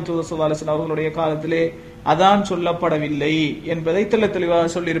அல்லாஹ்வின் தூதர் ஸல்லல்லாஹு அலைஹி வஸல்லம் அவர்களுடைய காலத்திலே அதான் சொல்லப்படவில்லை என்பதை தெளிவாக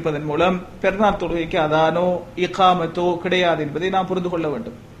சொல்லியிருப்பதன் மூலம் பெருநாள் தொழுகைக்கு அதானோ இகாமத்தோ கிடையாது என்பதை நாம் புரிந்து கொள்ள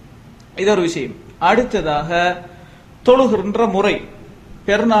வேண்டும். இது ஒரு விஷயம். அடுத்ததாக, தொழுகின்ற முறை,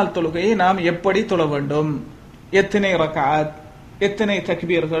 பெருநாள் தொழுகையை நாம் எப்படி தொழ வேண்டும், எத்தனை ரக்அத், எத்தனை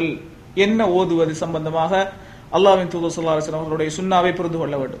தக்பீர்கள், என்ன ஓதுவது சம்பந்தமாக அல்லாஹ்வின் தூதர் ஸல்லல்லாஹு அலைஹி வஸல்லம் அவர்களுடைய சுன்னாவை புரிந்து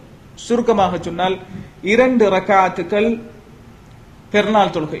கொள்ள வேண்டும். சுருக்கமாக சொன்னால் 2 ரக்அத்துகள்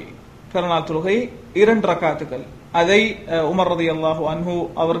பெருநாள் தொழுகை 2 ரக்அத்துகள். அதை உமர் ரலியல்லாஹு அன்ஹு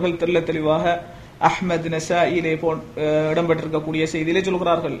அவர்கள் தெளிவாக அஹ்மத் நஸாயிலே இடம்பெற்றிருக்கக்கூடிய செய்தியிலே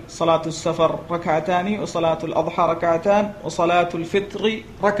சொல்கிறார்கள், ஸலாத்து ஸஃபர் ரக்அத்தானி வ ஸலாத்துல் அத்ஹா ரக்அத்தான் வ ஸலாத்துல் ஃபித்ரி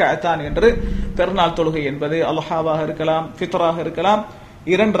ரக்அத்தான் என்று பெருநாள் தொழுகை என்பது அல்ஹாவாக இருக்கலாம், ஃபித்ராக இருக்கலாம்,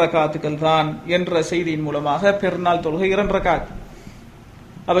 2 ரக்காத்துகள் தான் என்ற செய்தியின் மூலமாக பெருநாள் தொழுகை 2 ரக்காத்.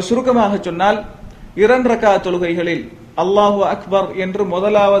 அப்ப சுருக்கமாக சொன்னால் 2 ரக்காத் தொழுகைகளில் அல்லாஹு அக்பர் என்று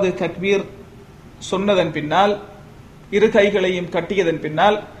முதலாவது தக்பீர் சொன்னதன் பின்னால், இரு கைகளையும் கட்டியதன்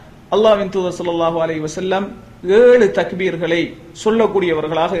பின்னால் அல்லாஹ்வின் தூதர் ஸல்லல்லாஹு அலைஹி வஸல்லம் 7 தக்பீர்களை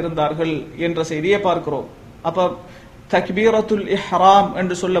சொல்லக்கூடியவர்களாக இருந்தார்கள் என்ற செய்தியை பார்க்கிறோம். அப்ப தக்பீரத்துல் இஹ்ராம்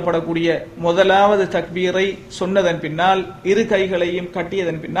என்று சொல்லப்படக்கூடிய முதலாவது தக்பீரை சொன்னதன் பின்னால், இரு கைகளையும்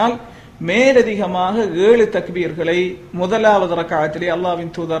கட்டியதன் பின்னால் மேலதிகமாக 7 தக்பீர்களை முதலாவது ரக்காத்திலே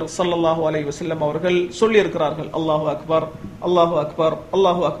அல்லாஹ்வின் தூதர் ஸல்லல்லாஹு அலைஹி வஸல்லம் அவர்கள் சொல்லி இருக்கிறார்கள். அல்லாஹு அக்பர், அல்லாஹு அக்பர்,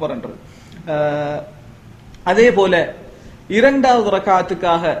 அல்லாஹு அக்பர் என்று. அதே போல இரண்டாவது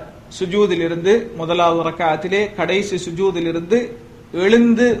ரக்காத்துக்காக சுஜூதில் இருந்து, முதலாவது ரக்காத்திலே கடைசி சுஜூதில் இருந்து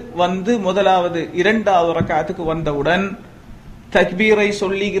எழுந்து வந்து முதலாவது 2வது ரக்காத்துக்கு வந்தவுடன் தக்பீரை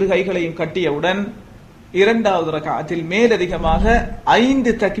சொல்லி இரு கைகளையும் கட்டியவுடன் 2வது ரக்காத்தில் மேலதிகமாக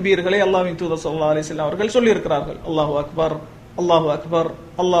 5 தக்பீர்களை அல்லாஹ்வின் தூதர் ஸல்லல்லாஹு அலைஹி வஸல்லம் அவர்கள் சொல்லி இருக்கிறார்கள். அல்லாஹு அக்பர், அல்லாஹு அக்பர்,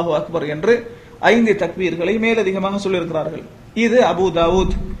 அல்லாஹு அக்பர் என்று 5 தக்பீர்களை மேலதிகமாக சொல்லி இருக்கிறார்கள். இது அபூ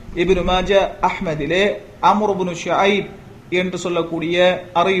தாவூத், இப்னு மாஜா, அஹ்மதிலே அம்ர் இப்னு ஷுஐப் என்று சொல்லக்கூடிய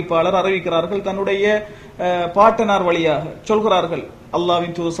அறிவிப்பாளர் அறிவிக்கிறார்கள். தன்னுடைய பாட்டனார் வழியாக சொல்கிறார்கள்,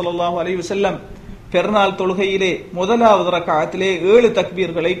 அல்லாஹ்வின் தூதர் ஸல்லல்லாஹு அலைஹி வஸல்லம் பெருநாள் தொழுகையிலே முதலாவது ரக்காத்திலே 7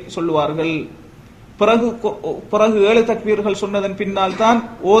 தக்பீர்களை சொல்லுவார்கள். பிறகு 7 தக்பீர்கள் சொன்னதன் பின்னால் தான்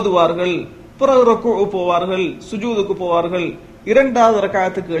ஓதுவார்கள். பிறகு ருக்குஉ போவார்கள், சுஜூதுக்கு போவார்கள். 2வது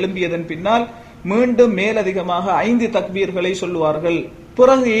ரக்காத்துக்கு எழும்பியதன் பின்னால் மீண்டும் மேலதிகமாக 5 தக்பீர்களை சொல்லுவார்கள்.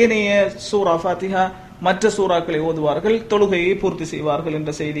 பிறகு ஏனைய சூரா ஃபாத்திஹா மற்ற சூறாக்களை ஓதுவார்கள், தொழுகையை பூர்த்தி செய்வார்கள்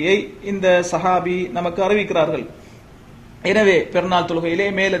என்ற செய்தியை இந்த சஹாபி நமக்கு அறிவிக்கிறார்கள். எனவே பெருநாள் தொழுகையிலே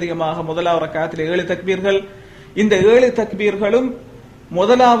மேலதிகமாக முதலாவது ரக்காத்திலே 7 தக்பீர்கள். இந்த 7 தக்பீர்களும்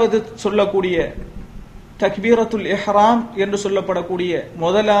முதலாவது சொல்லக்கூடிய தக்பீரத்துல் இஹ்ராம் என்று சொல்லப்படக்கூடிய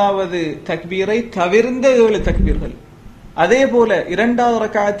முதலாவது தக்பீரை தவிர்ந்த 7 தக்பீர்கள். அதே போல 2வது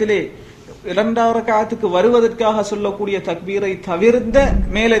ரக்காத்திலே 2வது ரக்காத்துக்கு வருவதற்காக சொல்லக்கூடிய தக்பீரை தவிர்ந்த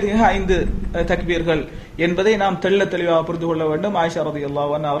மேலதிக 5 தக்பீர்கள் என்பதை நாம் தெள்ள தெளிவாக புரிந்து கொள்ள வேண்டும். ஆயிஷா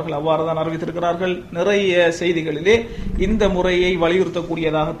ரலியல்லாஹு அன்ஹா அவர்கள் அவ்வாறு தான் அறிவித்திருக்கிறார்கள். நிறைய செய்திகளிலே இந்த முறையை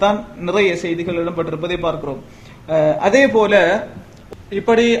வலியுறுத்தக்கூடியதாகத்தான் நிறைய செய்திகள் இடம்பெற்றிருப்பதை பார்க்கிறோம். அதே போல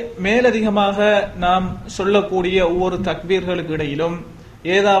இப்படி மேலதிகமாக நாம் சொல்லக்கூடிய ஒவ்வொரு தக்பீர்களுக்கு இடையிலும்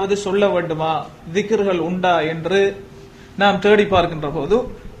ஏதாவது சொல்ல வேண்டுமா, திக்ர்கள் உண்டா என்று நாம் தேடி பார்க்கின்ற போது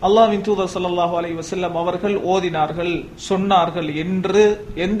அல்லாஹ்வின் தூதர் ஸல்லல்லாஹு அலைஹி வஸல்லம் அவர்கள் ஓதினார்கள், சொன்னார்கள் என்று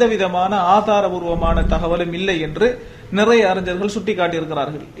எந்த விதமான ஆதாரபூர்வமான தகவலும் இல்லை என்று நிறைய அறிஞர்கள்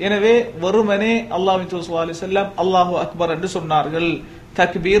சுட்டிக்காட்டியிருக்கிறார்கள். எனவே வெறுமனே அல்லாஹ்வின் தூதர் ஸல்லல்லாஹு அலைஹி வஸல்லம் அல்லாஹு அக்பர் என்று சொன்னார்கள்,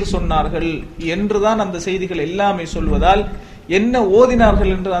 தக்பீர் சொன்னார்கள் என்றுதான் அந்த செய்திகள் எல்லாமே சொல்வதால், என்ன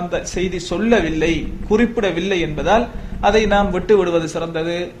ஓதினார்கள் என்று அந்த செய்தி சொல்லவில்லை, குறிப்பிடவில்லை என்பதால் அதை நாம் விட்டு விடுவது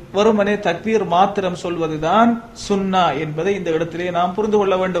சிறந்தது. வெறுமனே தக்பீர் மாத்திரம் சொல்வதுதான் சுன்னா என்பதை இந்த இடத்திலே நாம் புரிந்து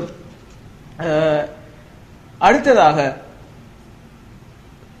கொள்ள வேண்டும். அடுத்ததாக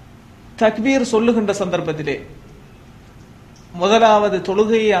தக்பீர் சொல்லுகின்ற சந்தர்ப்பத்திலே முதலாவது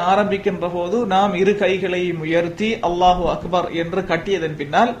தொழுகையை ஆரம்பிக்கின்ற போது நாம் இரு கைகளையும் உயர்த்தி அல்லாஹு அக்பர் என்று கட்டியதன்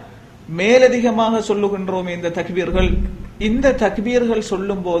பின்னால் மேலதிகமாக சொல்லுகின்றோம் இந்த தக்பீர்கள். இந்த தக்பீர்கள்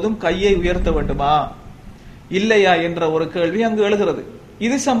சொல்லும் போதும் கையை உயர்த்த வேண்டுமா இல்லையா என்ற ஒரு கேள்வி அங்கு எழுகிறது.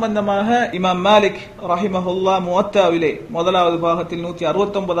 இது சம்பந்தமாக இமாம் மாலிக் ரஹிமஹுல்லா முவத்தாவிலே முதலாவது பாகத்தில்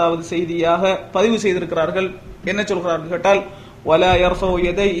 169வது செய்தியாக பதிவு செய்திருக்கிறார்கள். என்ன சொல்கிறார்கள் கேட்டால், ولا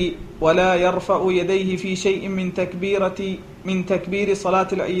يرفع يديه في شيء من تكبير صلاة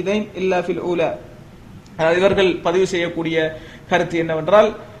العيدين إلا في الأولى. இவர்கள் பதிவு செய்யக்கூடிய கருத்து என்னவென்றால்,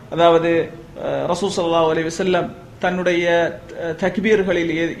 அதாவது ரசூல் ஸல்லல்லாஹு அலைஹி வஸல்லம் தன்னுடைய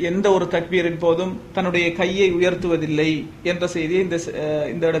தக்பீர்களில் எந்த ஒரு தக்பீரின் போதும் தன்னுடைய கையை உயர்த்துவதில்லை என்ற செய்தியை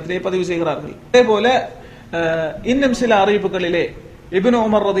இந்த இடத்திலே பதிவு செய்கிறார்கள். அதே போல இன்னும் சில அறிவிப்புகளிலே இப்னு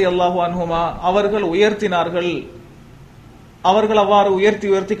உமர் ரலியல்லாஹு அன்ஹுமா அவர்கள் உயர்த்தினார்கள், அவர்கள் அவ்வாறு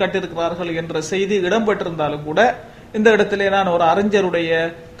உயர்த்தி கட்டிருக்கிறார்கள் என்ற செய்தி இடம்பெற்றிருந்தாலும் கூட இந்த இடத்திலே நான் ஒரு அறிஞருடைய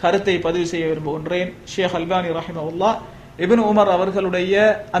கருத்தை பதிவு செய்ய விரும்புகின்றேன். ஷேக் அல்பானி ரஹிமஹுல்லாஹ் இப்னு உமர் அவர்களுடைய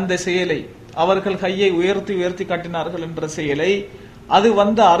அந்த செயலை, அவர்கள் கையை உயர்த்தி காட்டினார்கள் என்ற செயலை, அது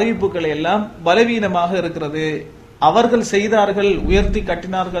வந்த அறிவிப்புகள் எல்லாம் பலவீனமாக இருக்கிறது. அவர்கள் செய்தார்கள், உயர்த்தி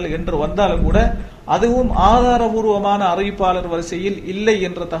கட்டினார்கள் என்று வந்தாலும் கூட அதுவும் ஆதாரபூர்வமான அறிவிப்பாளர் வரிசையில் இல்லை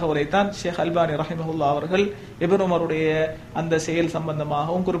என்ற தகவலைத்தான் ஷேக் அல்பானி ரஹிமஹுல்லாஹ் அவர்கள் இப்னு உமருடைய அந்த செயல்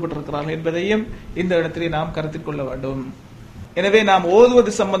சம்பந்தமாகவும் குறிப்பிட்டிருக்கிறார்கள் என்பதையும் இந்த இடத்திலே நாம் கருத்தில் கொள்ள வேண்டும். எனவே நாம்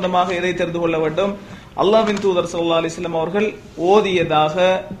ஓதுவது சம்பந்தமாக எதை தெரிந்து கொள்ள வேண்டும்? அல்லாஹ்வின் தூதர் ஸல்லல்லாஹு அலைஹி வஸல்லம் அவர்கள் ஓதியதாக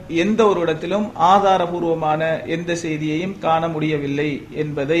எந்த ஒரு இடத்திலும் ஆதாரபூர்வமான எந்த செய்தியையும் காண முடியவில்லை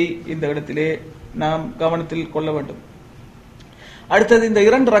என்பதை இந்த இடத்திலே நாம் கவனத்தில் கொள்ள வேண்டும். அடுத்தது இந்த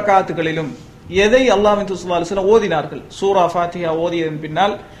 2 ரக்காத்துகளிலும் எதை அல்லாஹ்வின் தூதர் ஸல்லல்லாஹு அலைஹி வஸல்லம் ஓதினார்கள்? சூரா ஃபாத்திஹா ஓதியதன்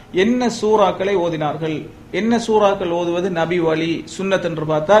பின்னால் என்ன சூறாக்களை ஓதினார்கள்? என்ன சூறாக்கள் ஓதுவது நபி வழி சுன்னத் என்று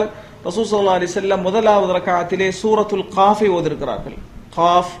பார்த்தால் ரசூல் ஸல்லல்லாஹு அலைஹி வஸல்லம் முதலாவது ரக்காத்திலே சூரத்துல் காஃபை ஓதிருக்கிறார்கள்.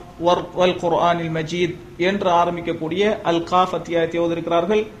 காஃப் வல் குர்ஆனில் மஜீத் என்று ஆரம்பிக்கக்கூடிய அல் காஃப் அத்தியாயத்தை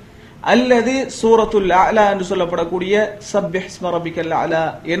ஓதிருக்கிறார்கள். அல்லது சூரத்துல் அலா என்று சொல்லப்படக்கூடிய சப்பிஹ் இஸ்ம ரப்பிக்கல் அலா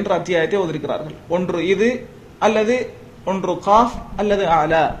என்ற அத்தியாயத்தை ஓதிருக்கிறார்கள். ஒன்று இது அல்லது ஒன்று காஃப் அல்லது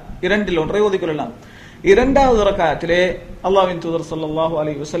அலா, இரண்டில் ஒன்றை ஓதிக்கொள்ளலாம். இரண்டாவது ரக்காத்திலே அல்லாஹ்வின் தூதர் ஸல்லல்லாஹு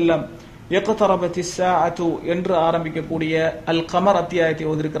அலைஹி வஸல்லம் இக்தரபத்திஸ் ஸாஅத்து என்று ஆரம்பிக்கக்கூடிய அல் கமர் அத்தியாயத்தை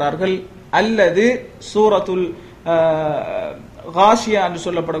ஓதிருக்கிறார்கள். அல்லது சூரத்துல் காஷியா என்று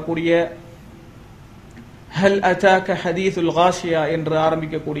சொல்லப்படக்கூடிய ஹல் அதாக ஹதீசுல் காஷியா என்று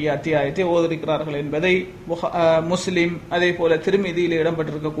ஆரம்பிக்கக்கூடிய அத்தியாயத்தை ஓதிருக்கிறார்கள் என்பதை முஸ்லிம் அதே போல திர்மிதியில்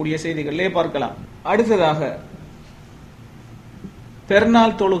இடம்பெற்றிருக்கக்கூடிய செய்திகளிலே பார்க்கலாம். அடுத்ததாக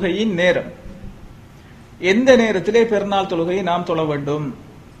பெருநாள் தொழுகையின் நேரம். எந்த நேரத்திலே பெருநாள் தொழுகையை நாம் தொழ வேண்டும்?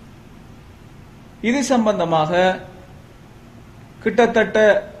 இது சம்பந்தமாக கிட்டத்தட்ட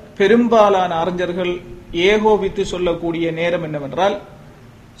பெரும்பாலான அறிஞர்கள் ஏகோபித்து சொல்லக்கூடிய நேரம் என்னவென்றால்,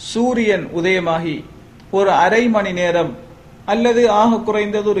 சூரியன் உதயமாகி ஒரு அரை மணி நேரம் அல்லது ஆக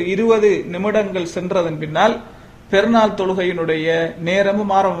குறைந்தது ஒரு 20 நிமிடங்கள் சென்றதன் பின்னால் பெருநாள் தொழுகையினுடைய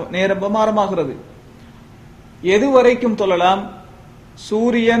நேரமும் ஆரம்பமாகிறது. எதுவரைக்கும் தொழலாம்?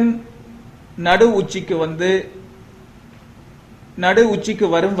 சூரியன் நடு உச்சிக்கு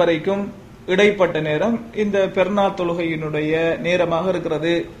வரும் வரைக்கும் இடைப்பட்ட நேரம் இந்த பெருநாள் தொழுகையினுடைய நேரமாக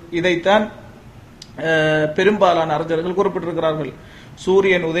இருக்கிறது. இதைத்தான் பெரும்பாலான அறிஞர்கள் குறிப்பிட்டிருக்கிறார்கள்.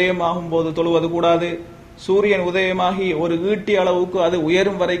 சூரியன் உதயமாகும் போது தொழுவது கூடாது, சூரியன் உதயமாகி ஒரு ஈட்டி அளவுக்கு அது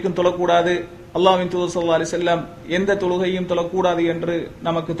உயரும் வரைக்கும் தொழக்கூடாது, அல்லாஹ்வின் தூதர் ஸல்லல்லாஹு அலைஹி வஸல்லம் எந்த தொழுகையும் தொழக்கூடாது என்று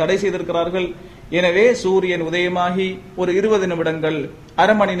நமக்கு தடை செய்திருக்கிறார்கள். எனவே சூரியன் உதயமாகி ஒரு 20 நிமிடங்கள்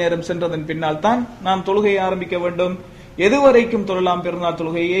அரை மணி நேரம் சென்றதன் பின்னால் தான் நாம் தொழுகையை ஆரம்பிக்க வேண்டும். எதுவரைக்கும் தொழலாம் பெருநாள்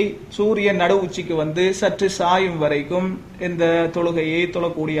தொழுகையை? சூரியன் நடு உச்சிக்கு வந்து சற்று சாயும் வரைக்கும் இந்த தொழுகையை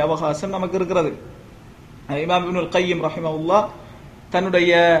தொழக்கூடிய அவகாசம் நமக்கு இருக்கிறது. இமாம் இப்னுல் கய்யிம் ரஹிமஹுல்லாஹ்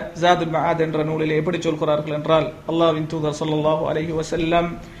தன்னுடைய ஜாதுல் மஆத் என்ற நூலில் எப்படி சொல்கிறார்கள் என்றால், அல்லாஹ்வின் தூதர் ஸல்லல்லாஹு அலைஹி வஸல்லம்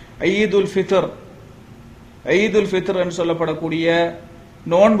ஈதுல் ஃபித்ர் என்று சொல்லப்படக்கூடிய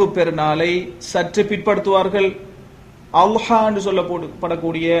நோன்பு பெருநாளை சற்று பிற்படுத்துவார்கள். அல்ஹா என்று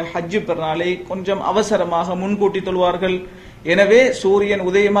சொல்லப்படக்கூடிய ஹஜ்ஜு பெருநாளை கொஞ்சம் அவசரமாக முன்கூட்டி தொழுவார்கள். எனவே சூரியன்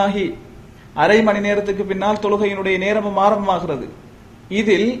உதயமாகி அரை மணி நேரத்துக்கு பின்னால் தொழுகையினுடைய நேரமும் ஆரம்பமாகிறது.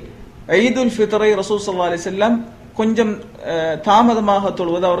 இதில் ஈதுல் ஃபித்ரை ரசூல் ஸல்லல்லாஹு அலைஹி வஸல்லம் கொஞ்சம் தாமதமாக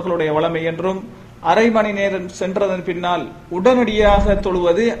தொழுவது அவர்களுடைய வழமை என்றும், அரை மணி நேரம் சென்றதன் பின்னால் உடனடியாக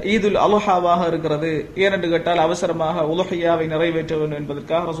தொழுவது ஈதுல் அல்ஹாவாக இருக்கிறது. ஏனென்று கேட்டால் அவசரமாக உலுஹியாவை நிறைவேற்ற வேண்டும்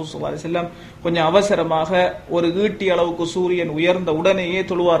என்பதற்காக ரசூல் ஸல்லல்லாஹு அலைஹி வஸல்லம் கொஞ்சம் அவசரமாக ஒரு ஈட்டி அளவுக்கு சூரியன் உயர்ந்த உடனேயே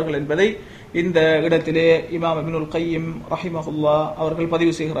தொழுவார்கள் என்பதை இந்த இடத்திலே இமாம் இப்னுல் கய்யிம் ரஹிமஹுல்லாஹ் அவர்கள்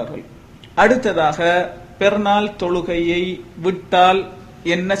பதிவு செய்கிறார்கள். அடுத்ததாக பெருநாள் தொழுகையை விட்டால்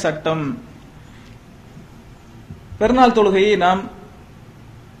என்ன சட்டம்? பெருநாள் தொழுகையை நாம்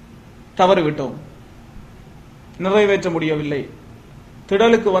தவறிவிட்டோம், நிறைவேற்ற முடியவில்லை,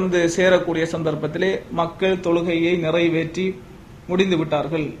 திடலுக்கு வந்து சேரக்கூடிய சந்தர்ப்பத்திலே மக்கள் தொழுகையை நிறைவேற்றி முடிந்து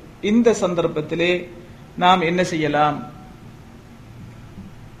விட்டார்கள். இந்த சந்தர்ப்பத்திலே நாம் என்ன செய்யலாம்?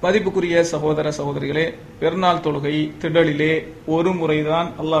 மதிப்புக்குரிய சகோதர சகோதரிகளே, பெருநாள் தொழுகை திடலிலே ஒரு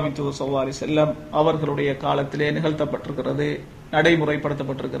முறைதான் அல்லாஹ்வின் தூதர் ஸல்லல்லாஹு அலைஹி வஸல்லம் அவர்களுடைய காலத்திலே நிகழ்த்தப்பட்டிருக்கிறது,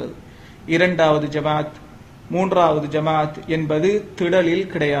 நடைமுறைப்படுத்தப்பட்டிருக்கிறது. இரண்டாவது ஜமாத், மூன்றாவது ஜமாத் என்பது திடலில்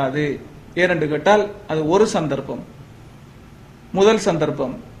கிடையாது. ஏனென்று கேட்டால் அது ஒரு சந்தர்ப்பம், முதல்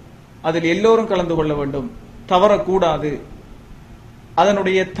சந்தர்ப்பம், அதில் எல்லோரும் கலந்து கொள்ள வேண்டும், தவறக்கூடாது,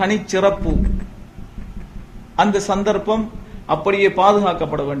 அதனுடைய தனிச்சிறப்பு, அந்த சந்தர்ப்பம் அப்படியே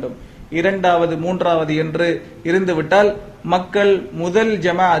பாதுகாக்கப்பட வேண்டும். இரண்டாவது மூன்றாவது என்று இருந்துவிட்டால் மக்கள் முதல்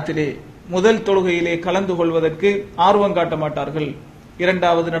ஜமாஅத்திலே முதல் தொழுகையிலே கலந்து கொள்வதற்கு ஆர்வம் காட்ட மாட்டார்கள்.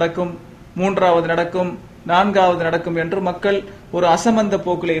 இரண்டாவது நடக்கும், மூன்றாவது நடக்கும், நான்காவது நடக்கும் என்று மக்கள் ஒரு அசமந்த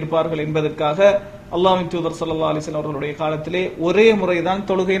போக்கிலே இருப்பார்கள் என்பதற்காக அல்லாஹ்வின் தூதர் ஸல்லல்லாஹு அலைஹி வஸல்லம் அவர்களுடைய காலத்திலே ஒரே முறைதான்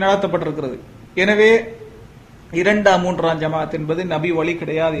தொழுகை நடத்தப்பட்டிருக்கிறது. எனவே இரண்டாம் மூன்றாம் ஜமாத் என்பது நபி வழி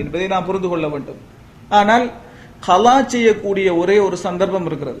கிடையாது என்பதை நாம் புரிந்து கொள்ள வேண்டும். ஆனால் கலா செய்யக்கூடிய ஒரே ஒரு சந்தர்ப்பம்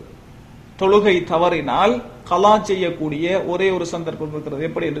இருக்கிறது. தொழுகை தவறினால் கலா செய்யக்கூடிய ஒரே ஒரு சந்தர்ப்பம் இருக்கிறது.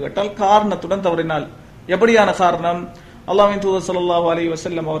 எப்படி என்று கேட்டால் காரணத்துடன் தவறினால். எப்படியான காரணம்? அல்லாஹ்வின் தூதர் ஸல்லல்லாஹு அலைஹி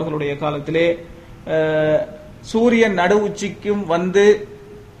வஸல்லம் அவர்களுடைய காலத்திலே சூரியன் நடு உச்சிக்கும் வந்து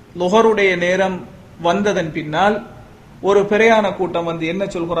லுஹருடைய நேரம் வந்ததன் பின்னால் ஒரு பிரயாண கூட்டம் வந்து என்ன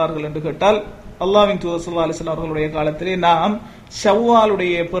சொல்கிறார்கள் என்று கேட்டால், அல்லாஹ்வின் தூதர் ஸல்லல்லாஹு அலைஹி வஸல்லம் அவர்களுடைய காலத்திலே நாம்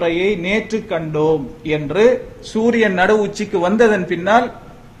ஷவ்வாலுடைய பிறையை நேற்று கண்டோம் என்று சூரியன் நடு உச்சிக்கு வந்ததன் பின்னால்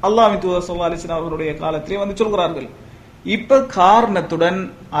அல்லாஹ்வின் தூதர் ஸல்லல்லாஹு அலைஹி வஸல்லம் அவர்களுடைய காலத்திலே வந்து சொல்கிறார்கள். இப்ப காரணத்துடன்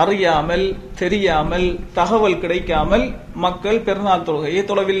அறியாமல் தெரியாமல் தகவல் கிடைக்காமல் மக்கள் பெருநாள் தொழுகையை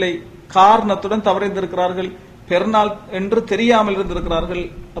தொழவில்லை. காரணத்துடன் தவறிந்திருக்கிறார்கள், பெருநாள் என்று தெரியாமல் இருந்திருக்கிறார்கள்.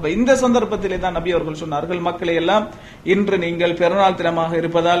 அப்ப இந்த சந்தர்ப்பத்திலே தான் நபி அவர்கள் சொன்னார்கள், மக்களை எல்லாம் இன்று நீங்கள் பெருநாள் தினமாக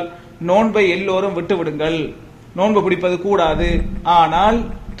இருப்பதால் நோன்பை எல்லோரும் விட்டு விடுங்கள், நோன்பு பிடிப்பது கூடாது. ஆனால்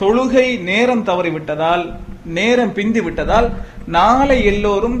தொழுகை நேரம் தவறிவிட்டதால், நேரம் பிந்தி விட்டதால் நாளை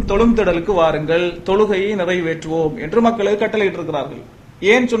எல்லோரும் தொழும்திடலுக்கு வாருங்கள், தொழுகையை நிறைவேற்றுவோம் என்று மக்களுக்கு கட்டளையிட்டிருக்கிறார்கள்.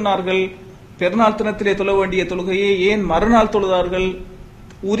 ஏன் சொன்னார்கள்? பெருநாள் தினத்திலே தொழ வேண்டிய தொழுகையை ஏன் மறுநாள் தொழுதார்கள்?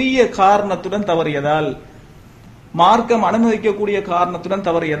 உரிய காரணத்துடன் தவறியதால், மார்க்கம் அனுமதிக்கக்கூடிய காரணத்துடன்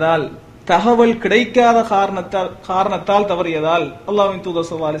தவறியதால், தகவல் கிடைக்காத காரணத்தால் தவறியதால் அல்லாஹ்வின் தூதர்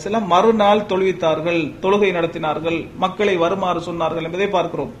ஸல்லல்லாஹு அலைஹி வஸல்லம் மறுநாள் தொழுவித்தார்கள், தொழுகை நடத்தினார்கள், மக்களை வருமாறு சொன்னார்கள் என்பதை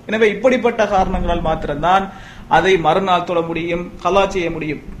பார்க்கிறோம். எனவே இப்படிப்பட்ட காரணங்களால் மாத்திரம்தான் அதை மறுநாள் தொழ முடியும், கலா செய்ய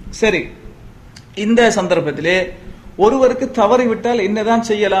முடியும். சரி, இந்த சந்தர்ப்பத்திலே ஒருவருக்கு தவறிவிட்டால் என்னதான்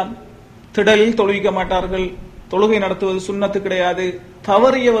செய்யலாம்? திடலில் தொழுவிக்க மாட்டார்கள், தொழுகை நடத்துவது சுன்னத்து கிடையாது.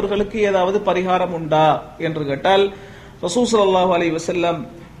 தவறியவர்களுக்கு ஏதாவது பரிகாரம் உண்டா என்று கேட்டால், ரசூல் ஸல்லல்லாஹு அலைஹி வஸல்லம்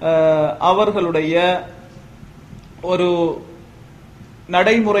அவர்களுடைய ஒரு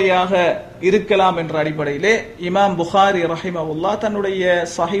நடைமுறையாக இருக்கலாம் என்ற அடிப்படையிலே இமாம் புகாரி ரஹிமஹுல்லாஹ் தன்னுடைய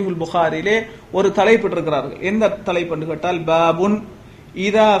ஸஹீஹுல் புகாரியிலே ஒரு தலைப்பிட்டிருக்கிறார்கள். எந்த தலைப்பு என்று கேட்டால், பாபுன்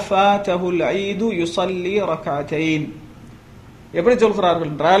இதா ஃபாதஹுல் ஈது யுஸல்லி ரக்அத்தைன். எப்படி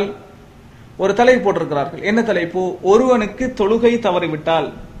சொல்கிறார்கள் என்றால், ஒரு தலைப்பு போட்டிருக்கிறார்கள். என்ன தலைப்பு? ஒருவனுக்கு தொழுகை தவறிவிட்டால்,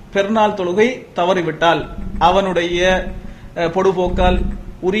 பெருநாள் தொழுகை தவறிவிட்டால், அவனுடைய பொடுபோக்கால்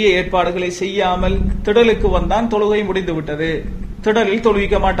உரிய ஏற்பாடுகளை செய்யாமல் திடலுக்கு வந்தான், தொழுகை முடிந்து விட்டது, திடலில்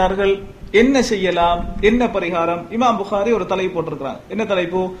தொழுவிக்க மாட்டார்கள், என்ன செய்யலாம், என்ன பரிகாரம்? இமாம் புகாரி ஒரு தலைப்பு போட்டிருக்கிறார். என்ன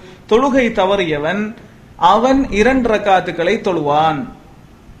தலைப்பு? தொழுகை தவறியவன் அவன் 2 ரக்காத்துக்களை தொழுவான்,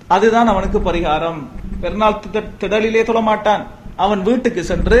 அதுதான் அவனுக்கு பரிகாரம். பெருநாள் திடலிலே தொழ மாட்டான், அவன் வீட்டுக்கு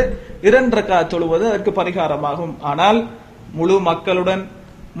சென்று 2 ரக்காத் தொழுவது அதற்கு பரிகாரமாகும். ஆனால் முழு மக்களுடன்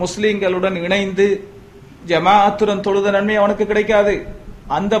முஸ்லிம்களுடன் இணைந்து ஜமாஅத்துடன் தொழுத நன்மை அவனுக்கு கிடைக்காது.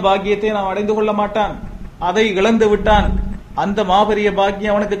 அந்த பாக்கியத்தை நாம் அடைந்து கொள்ள மாட்டான், அதை இழந்து விட்டான், அந்த மாபெரிய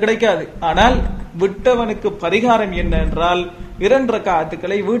பாக்கியம் அவனுக்கு கிடைக்காது. ஆனால் விட்டவனுக்கு பரிகாரம் என்ன என்றால், 2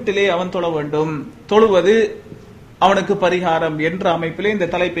 ரக்காத்துக்களை வீட்டிலே அவன் தொழ வேண்டும், தொழுவது அவனுக்கு பரிகாரம் என்ற அமைப்பிலே இந்த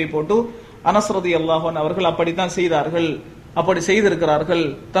தலைப்பை போட்டு அனஸ் ரலியல்லாஹு அன்ஹு அவர்கள் அப்படித்தான் செய்தார்கள், அப்படி செய்திருக்கிறார்கள்.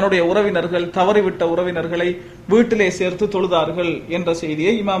 தன்னுடைய உறவினர்கள், தவறிவிட்ட உறவினர்களை வீட்டிலே சேர்த்து தொழுதார்கள் என்ற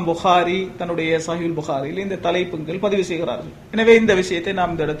செய்தியை இமாம் புகாரி தன்னுடைய ஸஹீஹுல் புகாரியில் இந்த தலைப்புகள் பதிவு செய்கிறார்கள். எனவே இந்த விஷயத்தை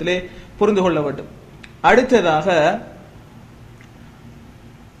நாம் இந்த இடத்திலே புரிந்து கொள்ள வேண்டும். அடுத்ததாக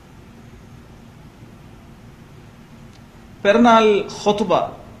பெருநாள் ஹுத்பா,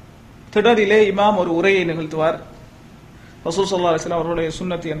 திடலிலே இமாம் ஒரு உரையை நிகழ்த்துவார். ரசூல் ஸல்லல்லாஹு அலைஹி வஸல்லம் அவர்களுடைய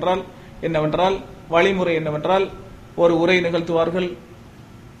சுன்னத் என்றால் என்னவென்றால், வழிமுறை என்னவென்றால், ஒரு உரை நிகழ்த்துவார்கள்,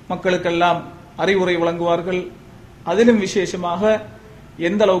 மக்களுக்கெல்லாம் அறிவுரை வழங்குவார்கள். அதிலும் விசேஷமாக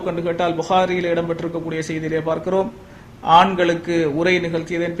எந்த அளவுக்கு என்று கேட்டால், புகாரியில் இடம்பெற்றிருக்கக்கூடிய செய்தியிலே பார்க்கிறோம், ஆண்களுக்கு உரை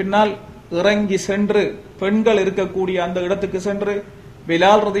நிகழ்த்தியதன் பின்னால் இறங்கி சென்று பெண்கள் இருக்கக்கூடிய அந்த இடத்துக்கு சென்று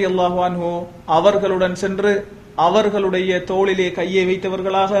பிலால் ரலியல்லாஹு அன்ஹு அவர்களுடன் சென்று அவர்களுடைய தோளிலே கையை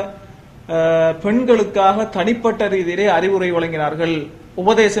வைத்தவர்களாக பெண்களுக்காக தனிப்பட்ட ரீதியிலே அறிவுரை வழங்கினார்கள்,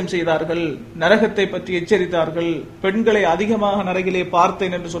 உபதேசம் செய்தார்கள், நரகத்தை பற்றி எச்சரித்தார்கள், பெண்களை அதிகமாக நரகிலே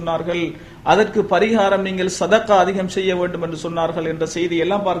பார்த்தேன் என்று சொன்னார்கள், அதற்கு பரிகாரம் நீங்கள் சதக்கா அதிகம் செய்ய வேண்டும் என்று சொன்னார்கள் என்ற செய்தி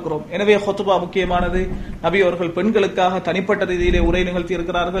எல்லாம் பார்க்கிறோம். எனவே ஹுத்பா முக்கியமானது. நபி அவர்கள் பெண்களுக்காக தனிப்பட்ட ரீதியிலே உரை நிகழ்த்தி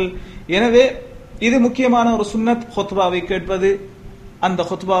இருக்கிறார்கள். எனவே இது முக்கியமான ஒரு சுன்னத், ஹுத்பாவை கேட்பது, அந்த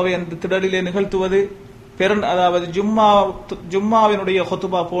ஹுத்பாவை அந்த திடலிலே நிகழ்த்துவது. அதாவது ஜும்மாவினுடைய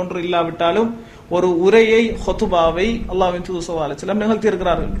ஹுத்பா போன்று இல்லாவிட்டாலும் ஒரு உரையை, ஹுத்பாவை அல்லாஹ்வின் தூதர் ஸல்லல்லாஹு அலைஹி வஸல்லம் நிகழ்த்தி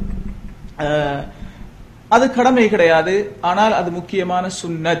இருக்கிறார்கள். அது கடமை கிடையாது, ஆனால் அது முக்கியமான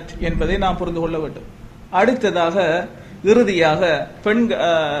சுன்னத் என்பதை நாம் புரிந்து கொள்ள வேண்டும். அடுத்ததாக இறுதியாக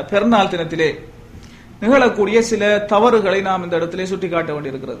பெருநாள் தினத்திலே நிகழக்கூடிய சில தவறுகளை நாம் இந்த இடத்திலே சுட்டிக்காட்ட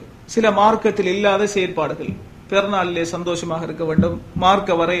வேண்டியிருக்கிறது. சில மார்க்கத்தில் இல்லாத செயற்பாடுகள். பெருநாளிலே சந்தோஷமாக இருக்க வேண்டும்,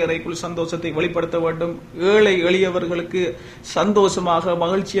 மார்க்க வரையறைக்குள் சந்தோஷத்தை வெளிப்படுத்த வேண்டும், ஏழை எளியவர்களுக்கு சந்தோஷமாக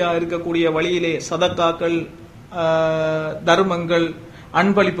மகிழ்ச்சியாக இருக்கக்கூடிய வழியிலே சதக்காக்கள், தர்மங்கள்,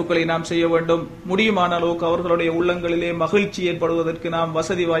 அன்பளிப்புகளை நாம் செய்ய வேண்டும். முடியுமான அளவுக்கு அவர்களுடைய உள்ளங்களிலே மகிழ்ச்சி ஏற்படுவதற்கு நாம்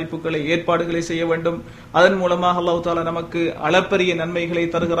வசதி வாய்ப்புகளை, ஏற்பாடுகளை செய்ய வேண்டும். அதன் மூலமாக அல்லாஹ் தஆலா நமக்கு அளப்பரிய நன்மைகளை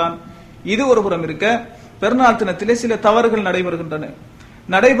தருகிறான். இது ஒரு புறம் இருக்க, பெருநாள் தினத்திலே சில தவறுகள் நடைபெறுகின்றன.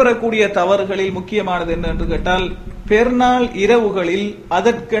 நடைபெறக்கூடிய தவறுகளில் முக்கியமானது என்ன என்று கேட்டால், பெருநாள் இரவுகளில்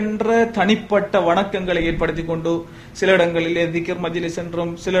அதற்கென்ற தனிப்பட்ட வணக்கங்களை ஏற்படுத்திக் கொண்டு சில இடங்களிலே திக்ர் மஜ்லிஸ்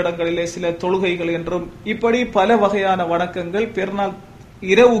என்றும் சில இடங்களிலே சில தொழுகைகள் என்றும் இப்படி பல வகையான வணக்கங்கள் பெருநாள்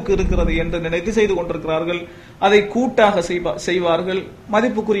இரவுக்கு இருக்கிறது என்று நினைத்து செய்து கொண்டிருக்கிறார்கள். அதை கூட்டாக செய்வார்கள்.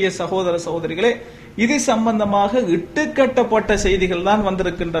 மதிப்புக்குரிய சகோதர சகோதரிகளே, இது சம்பந்தமாக இட்டுக்கட்டப்பட்ட செய்திகள் தான்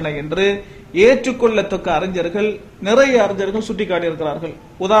வந்திருக்கின்றன என்று ஏற்றுக்கொள்ளத்தக்க அறிஞர்கள், நிறைய அறிஞர்கள் சுட்டிக்காட்டியிருக்கிறார்கள்.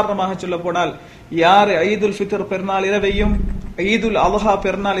 உதாரணமாக சொல்ல போனால், யார் ஈதுல் ஃபித்ர் பெருநாள் இரவையும் ஈதுல் அல்ஹா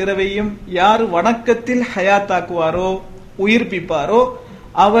பெருநாள் இரவையும் யார் வணக்கத்தில் ஹயாத்தாக்குவாரோ, உயிர்ப்பிப்பாரோ,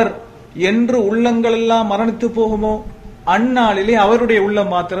 அவர் என்று உள்ளங்கள் எல்லாம் மரணித்து போகுமோ அந்நாளிலே அவருடைய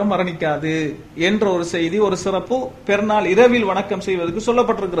உள்ளம் மாத்திரம் மரணிக்காது என்ற ஒரு செய்தி, ஒரு சிறப்பு பெருநாள் இரவில் வணக்கம் செய்வதற்கு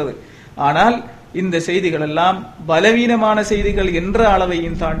சொல்லப்பட்டிருக்கிறது. ஆனால் இந்த செய்திகள் எல்லாம் பலவீனமான செய்திகள் என்ற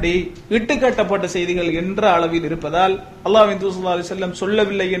அளவையும் தாண்டி இட்டுக்கட்டப்பட்ட செய்திகள் என்ற அளவில் இருப்பதால், அல்லாஹ்வின் தூதர் ஸல்லல்லாஹு அலைஹி வஸல்லம்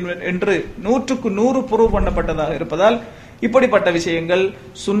சொல்லவில்லை என்று 100க்கு 100 ப்ரூவ் பண்ணப்பட்டதாக இருப்பதால், இப்படிப்பட்ட விஷயங்கள்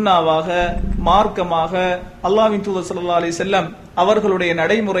சுன்னாவாக, மார்க்கமாக அல்லாஹ்வின் தூதர் ஸல்லல்லாஹு அலைஹி வஸல்லம் அவர்களுடைய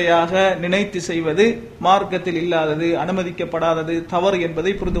நடைமுறையாக நினைத்து செய்வது மார்க்கத்தில் இல்லாதது, அனுமதிக்கப்படாதது, தவறு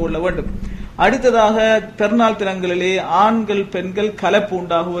என்பதை புரிந்து கொள்ள வேண்டும். அடுத்ததாக, பெருநாள் தினங்களிலே ஆண்கள் பெண்கள் கலப்பு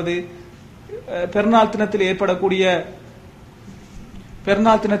உண்டாகுவது, பெருநாள் தினத்தில் ஏற்படக்கூடிய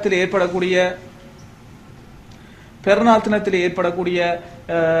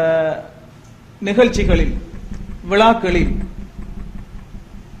நிகழ்ச்சிகளில், விழாக்களில்,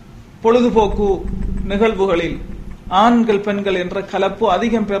 பொழுதுபோக்கு நிகழ்வுகளில் ஆண்கள் பெண்கள் என்ற கலப்பு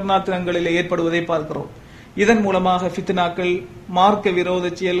அதிகம் பெருநாள் தினங்களில் ஏற்படுவதை பார்க்கிறோம். இதன் மூலமாக ஃபித்னாக்கள், மார்க்க விரோத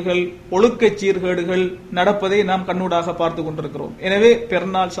செயல்கள், ஒழுக்க சீர்கேடுகள் நடப்பதை நாம் கண்ணூடாக பார்த்து கொண்டிருக்கிறோம். எனவே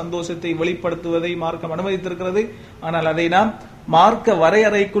பெருநாள் சந்தோஷத்தை வெளிப்படுத்துவதை மார்க்கம் அனுமதித்திருக்கிறது. ஆனால் அதை நாம் மார்க்க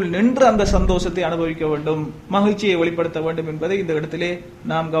வரையறைக்குள் நின்று அந்த சந்தோஷத்தை அனுபவிக்க வேண்டும், மகிழ்ச்சியை வெளிப்படுத்த வேண்டும் என்பதை இந்த இடத்திலே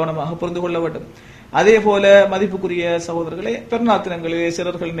நாம் கவனமாக புரிந்து கொள்ள வேண்டும். அதே போல மதிப்புக்குரிய சகோதரர்களே, பெருநாள் தினங்களிலே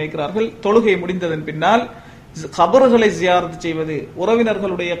சிலர்கள் நினைக்கிறார்கள், தொழுகை முடிந்ததன் பின்னால் கபறுகளை ஜியாரத் செய்வது,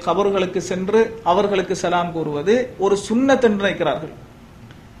 உறவினர்களுடைய கபறுகளுக்கு சென்று அவர்களுக்கு சலாம் கூறுவது ஒரு சுன்னத் என்று நினைக்கிறார்கள்.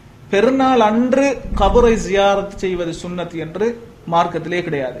 பெருநாள் அன்று கபரை ஜியாரத் செய்வது சுன்னத் என்று மார்க்கத்திலே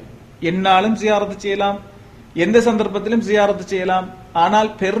கிடையாது. என்னாலும் ஜியாரத் செய்யலாம், எந்த சந்தர்ப்பத்திலும் ஜியாரத் செய்யலாம்.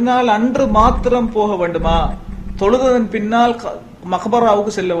 ஆனால் பெருநாள் அன்று மாத்திரம் போக வேண்டுமா, தொழுததன் பின்னால்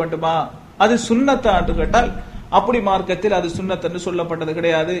மக்பராவுக்கு செல்ல வேண்டுமா, அது சுன்னத்தா என்று கேட்டால், அப்படி மார்க்கத்தில் அது சுன்னத் என்று சொல்லப்பட்டது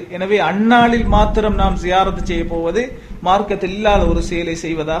கிடையாது. எனவே அந்நாளில் மாத்திரம் நாம் ஜியாரத் செய்ய போவது மார்க்கத்தில் இல்லாத ஒரு செயலை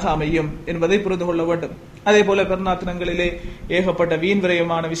செய்வதாக அமையும் என்பதை புரிந்து கொள்ள வேண்டும். அதே போல பெருநாள் தினங்களிலே ஏகப்பட்ட வீண்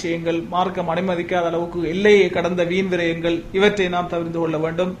விரயமான விஷயங்கள், மார்க்கம் அனுமதிக்காத அளவுக்கு எல்லையை கடந்த வீண் விரயங்கள், இவற்றை நாம் தவிர்த்து கொள்ள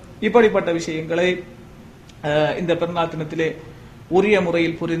வேண்டும். இப்படிப்பட்ட விஷயங்களை இந்த பெருநாள் தினத்திலே உரிய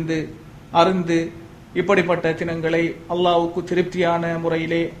முறையில் புரிந்து அறிந்து, இப்படிப்பட்ட தினங்களை அல்லாஹ்வுக்கு திருப்தியான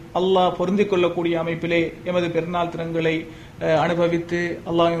முறையிலே, அல்லாஹ் பொருந்திக் கொள்ளக்கூடிய அமைப்பிலே எமது பெருநாள் தினங்களை அனுபவித்து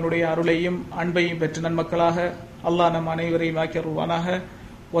அல்லாஹ்வினுடைய அருளையும் அன்பையும் பெற்ற நன்மக்களாக அல்லாஹ் நம் அனைவரையும் ஆக்கி அருள்வானாக.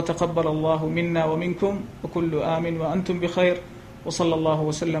 وتقبل الله منا ومنكم وكل آمن وأنتم بخير وصلى الله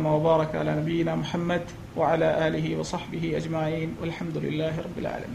وسلم وبارك على نبينا محمد وعلى آله وصحبه أجمعين والحمد لله رب العالمين.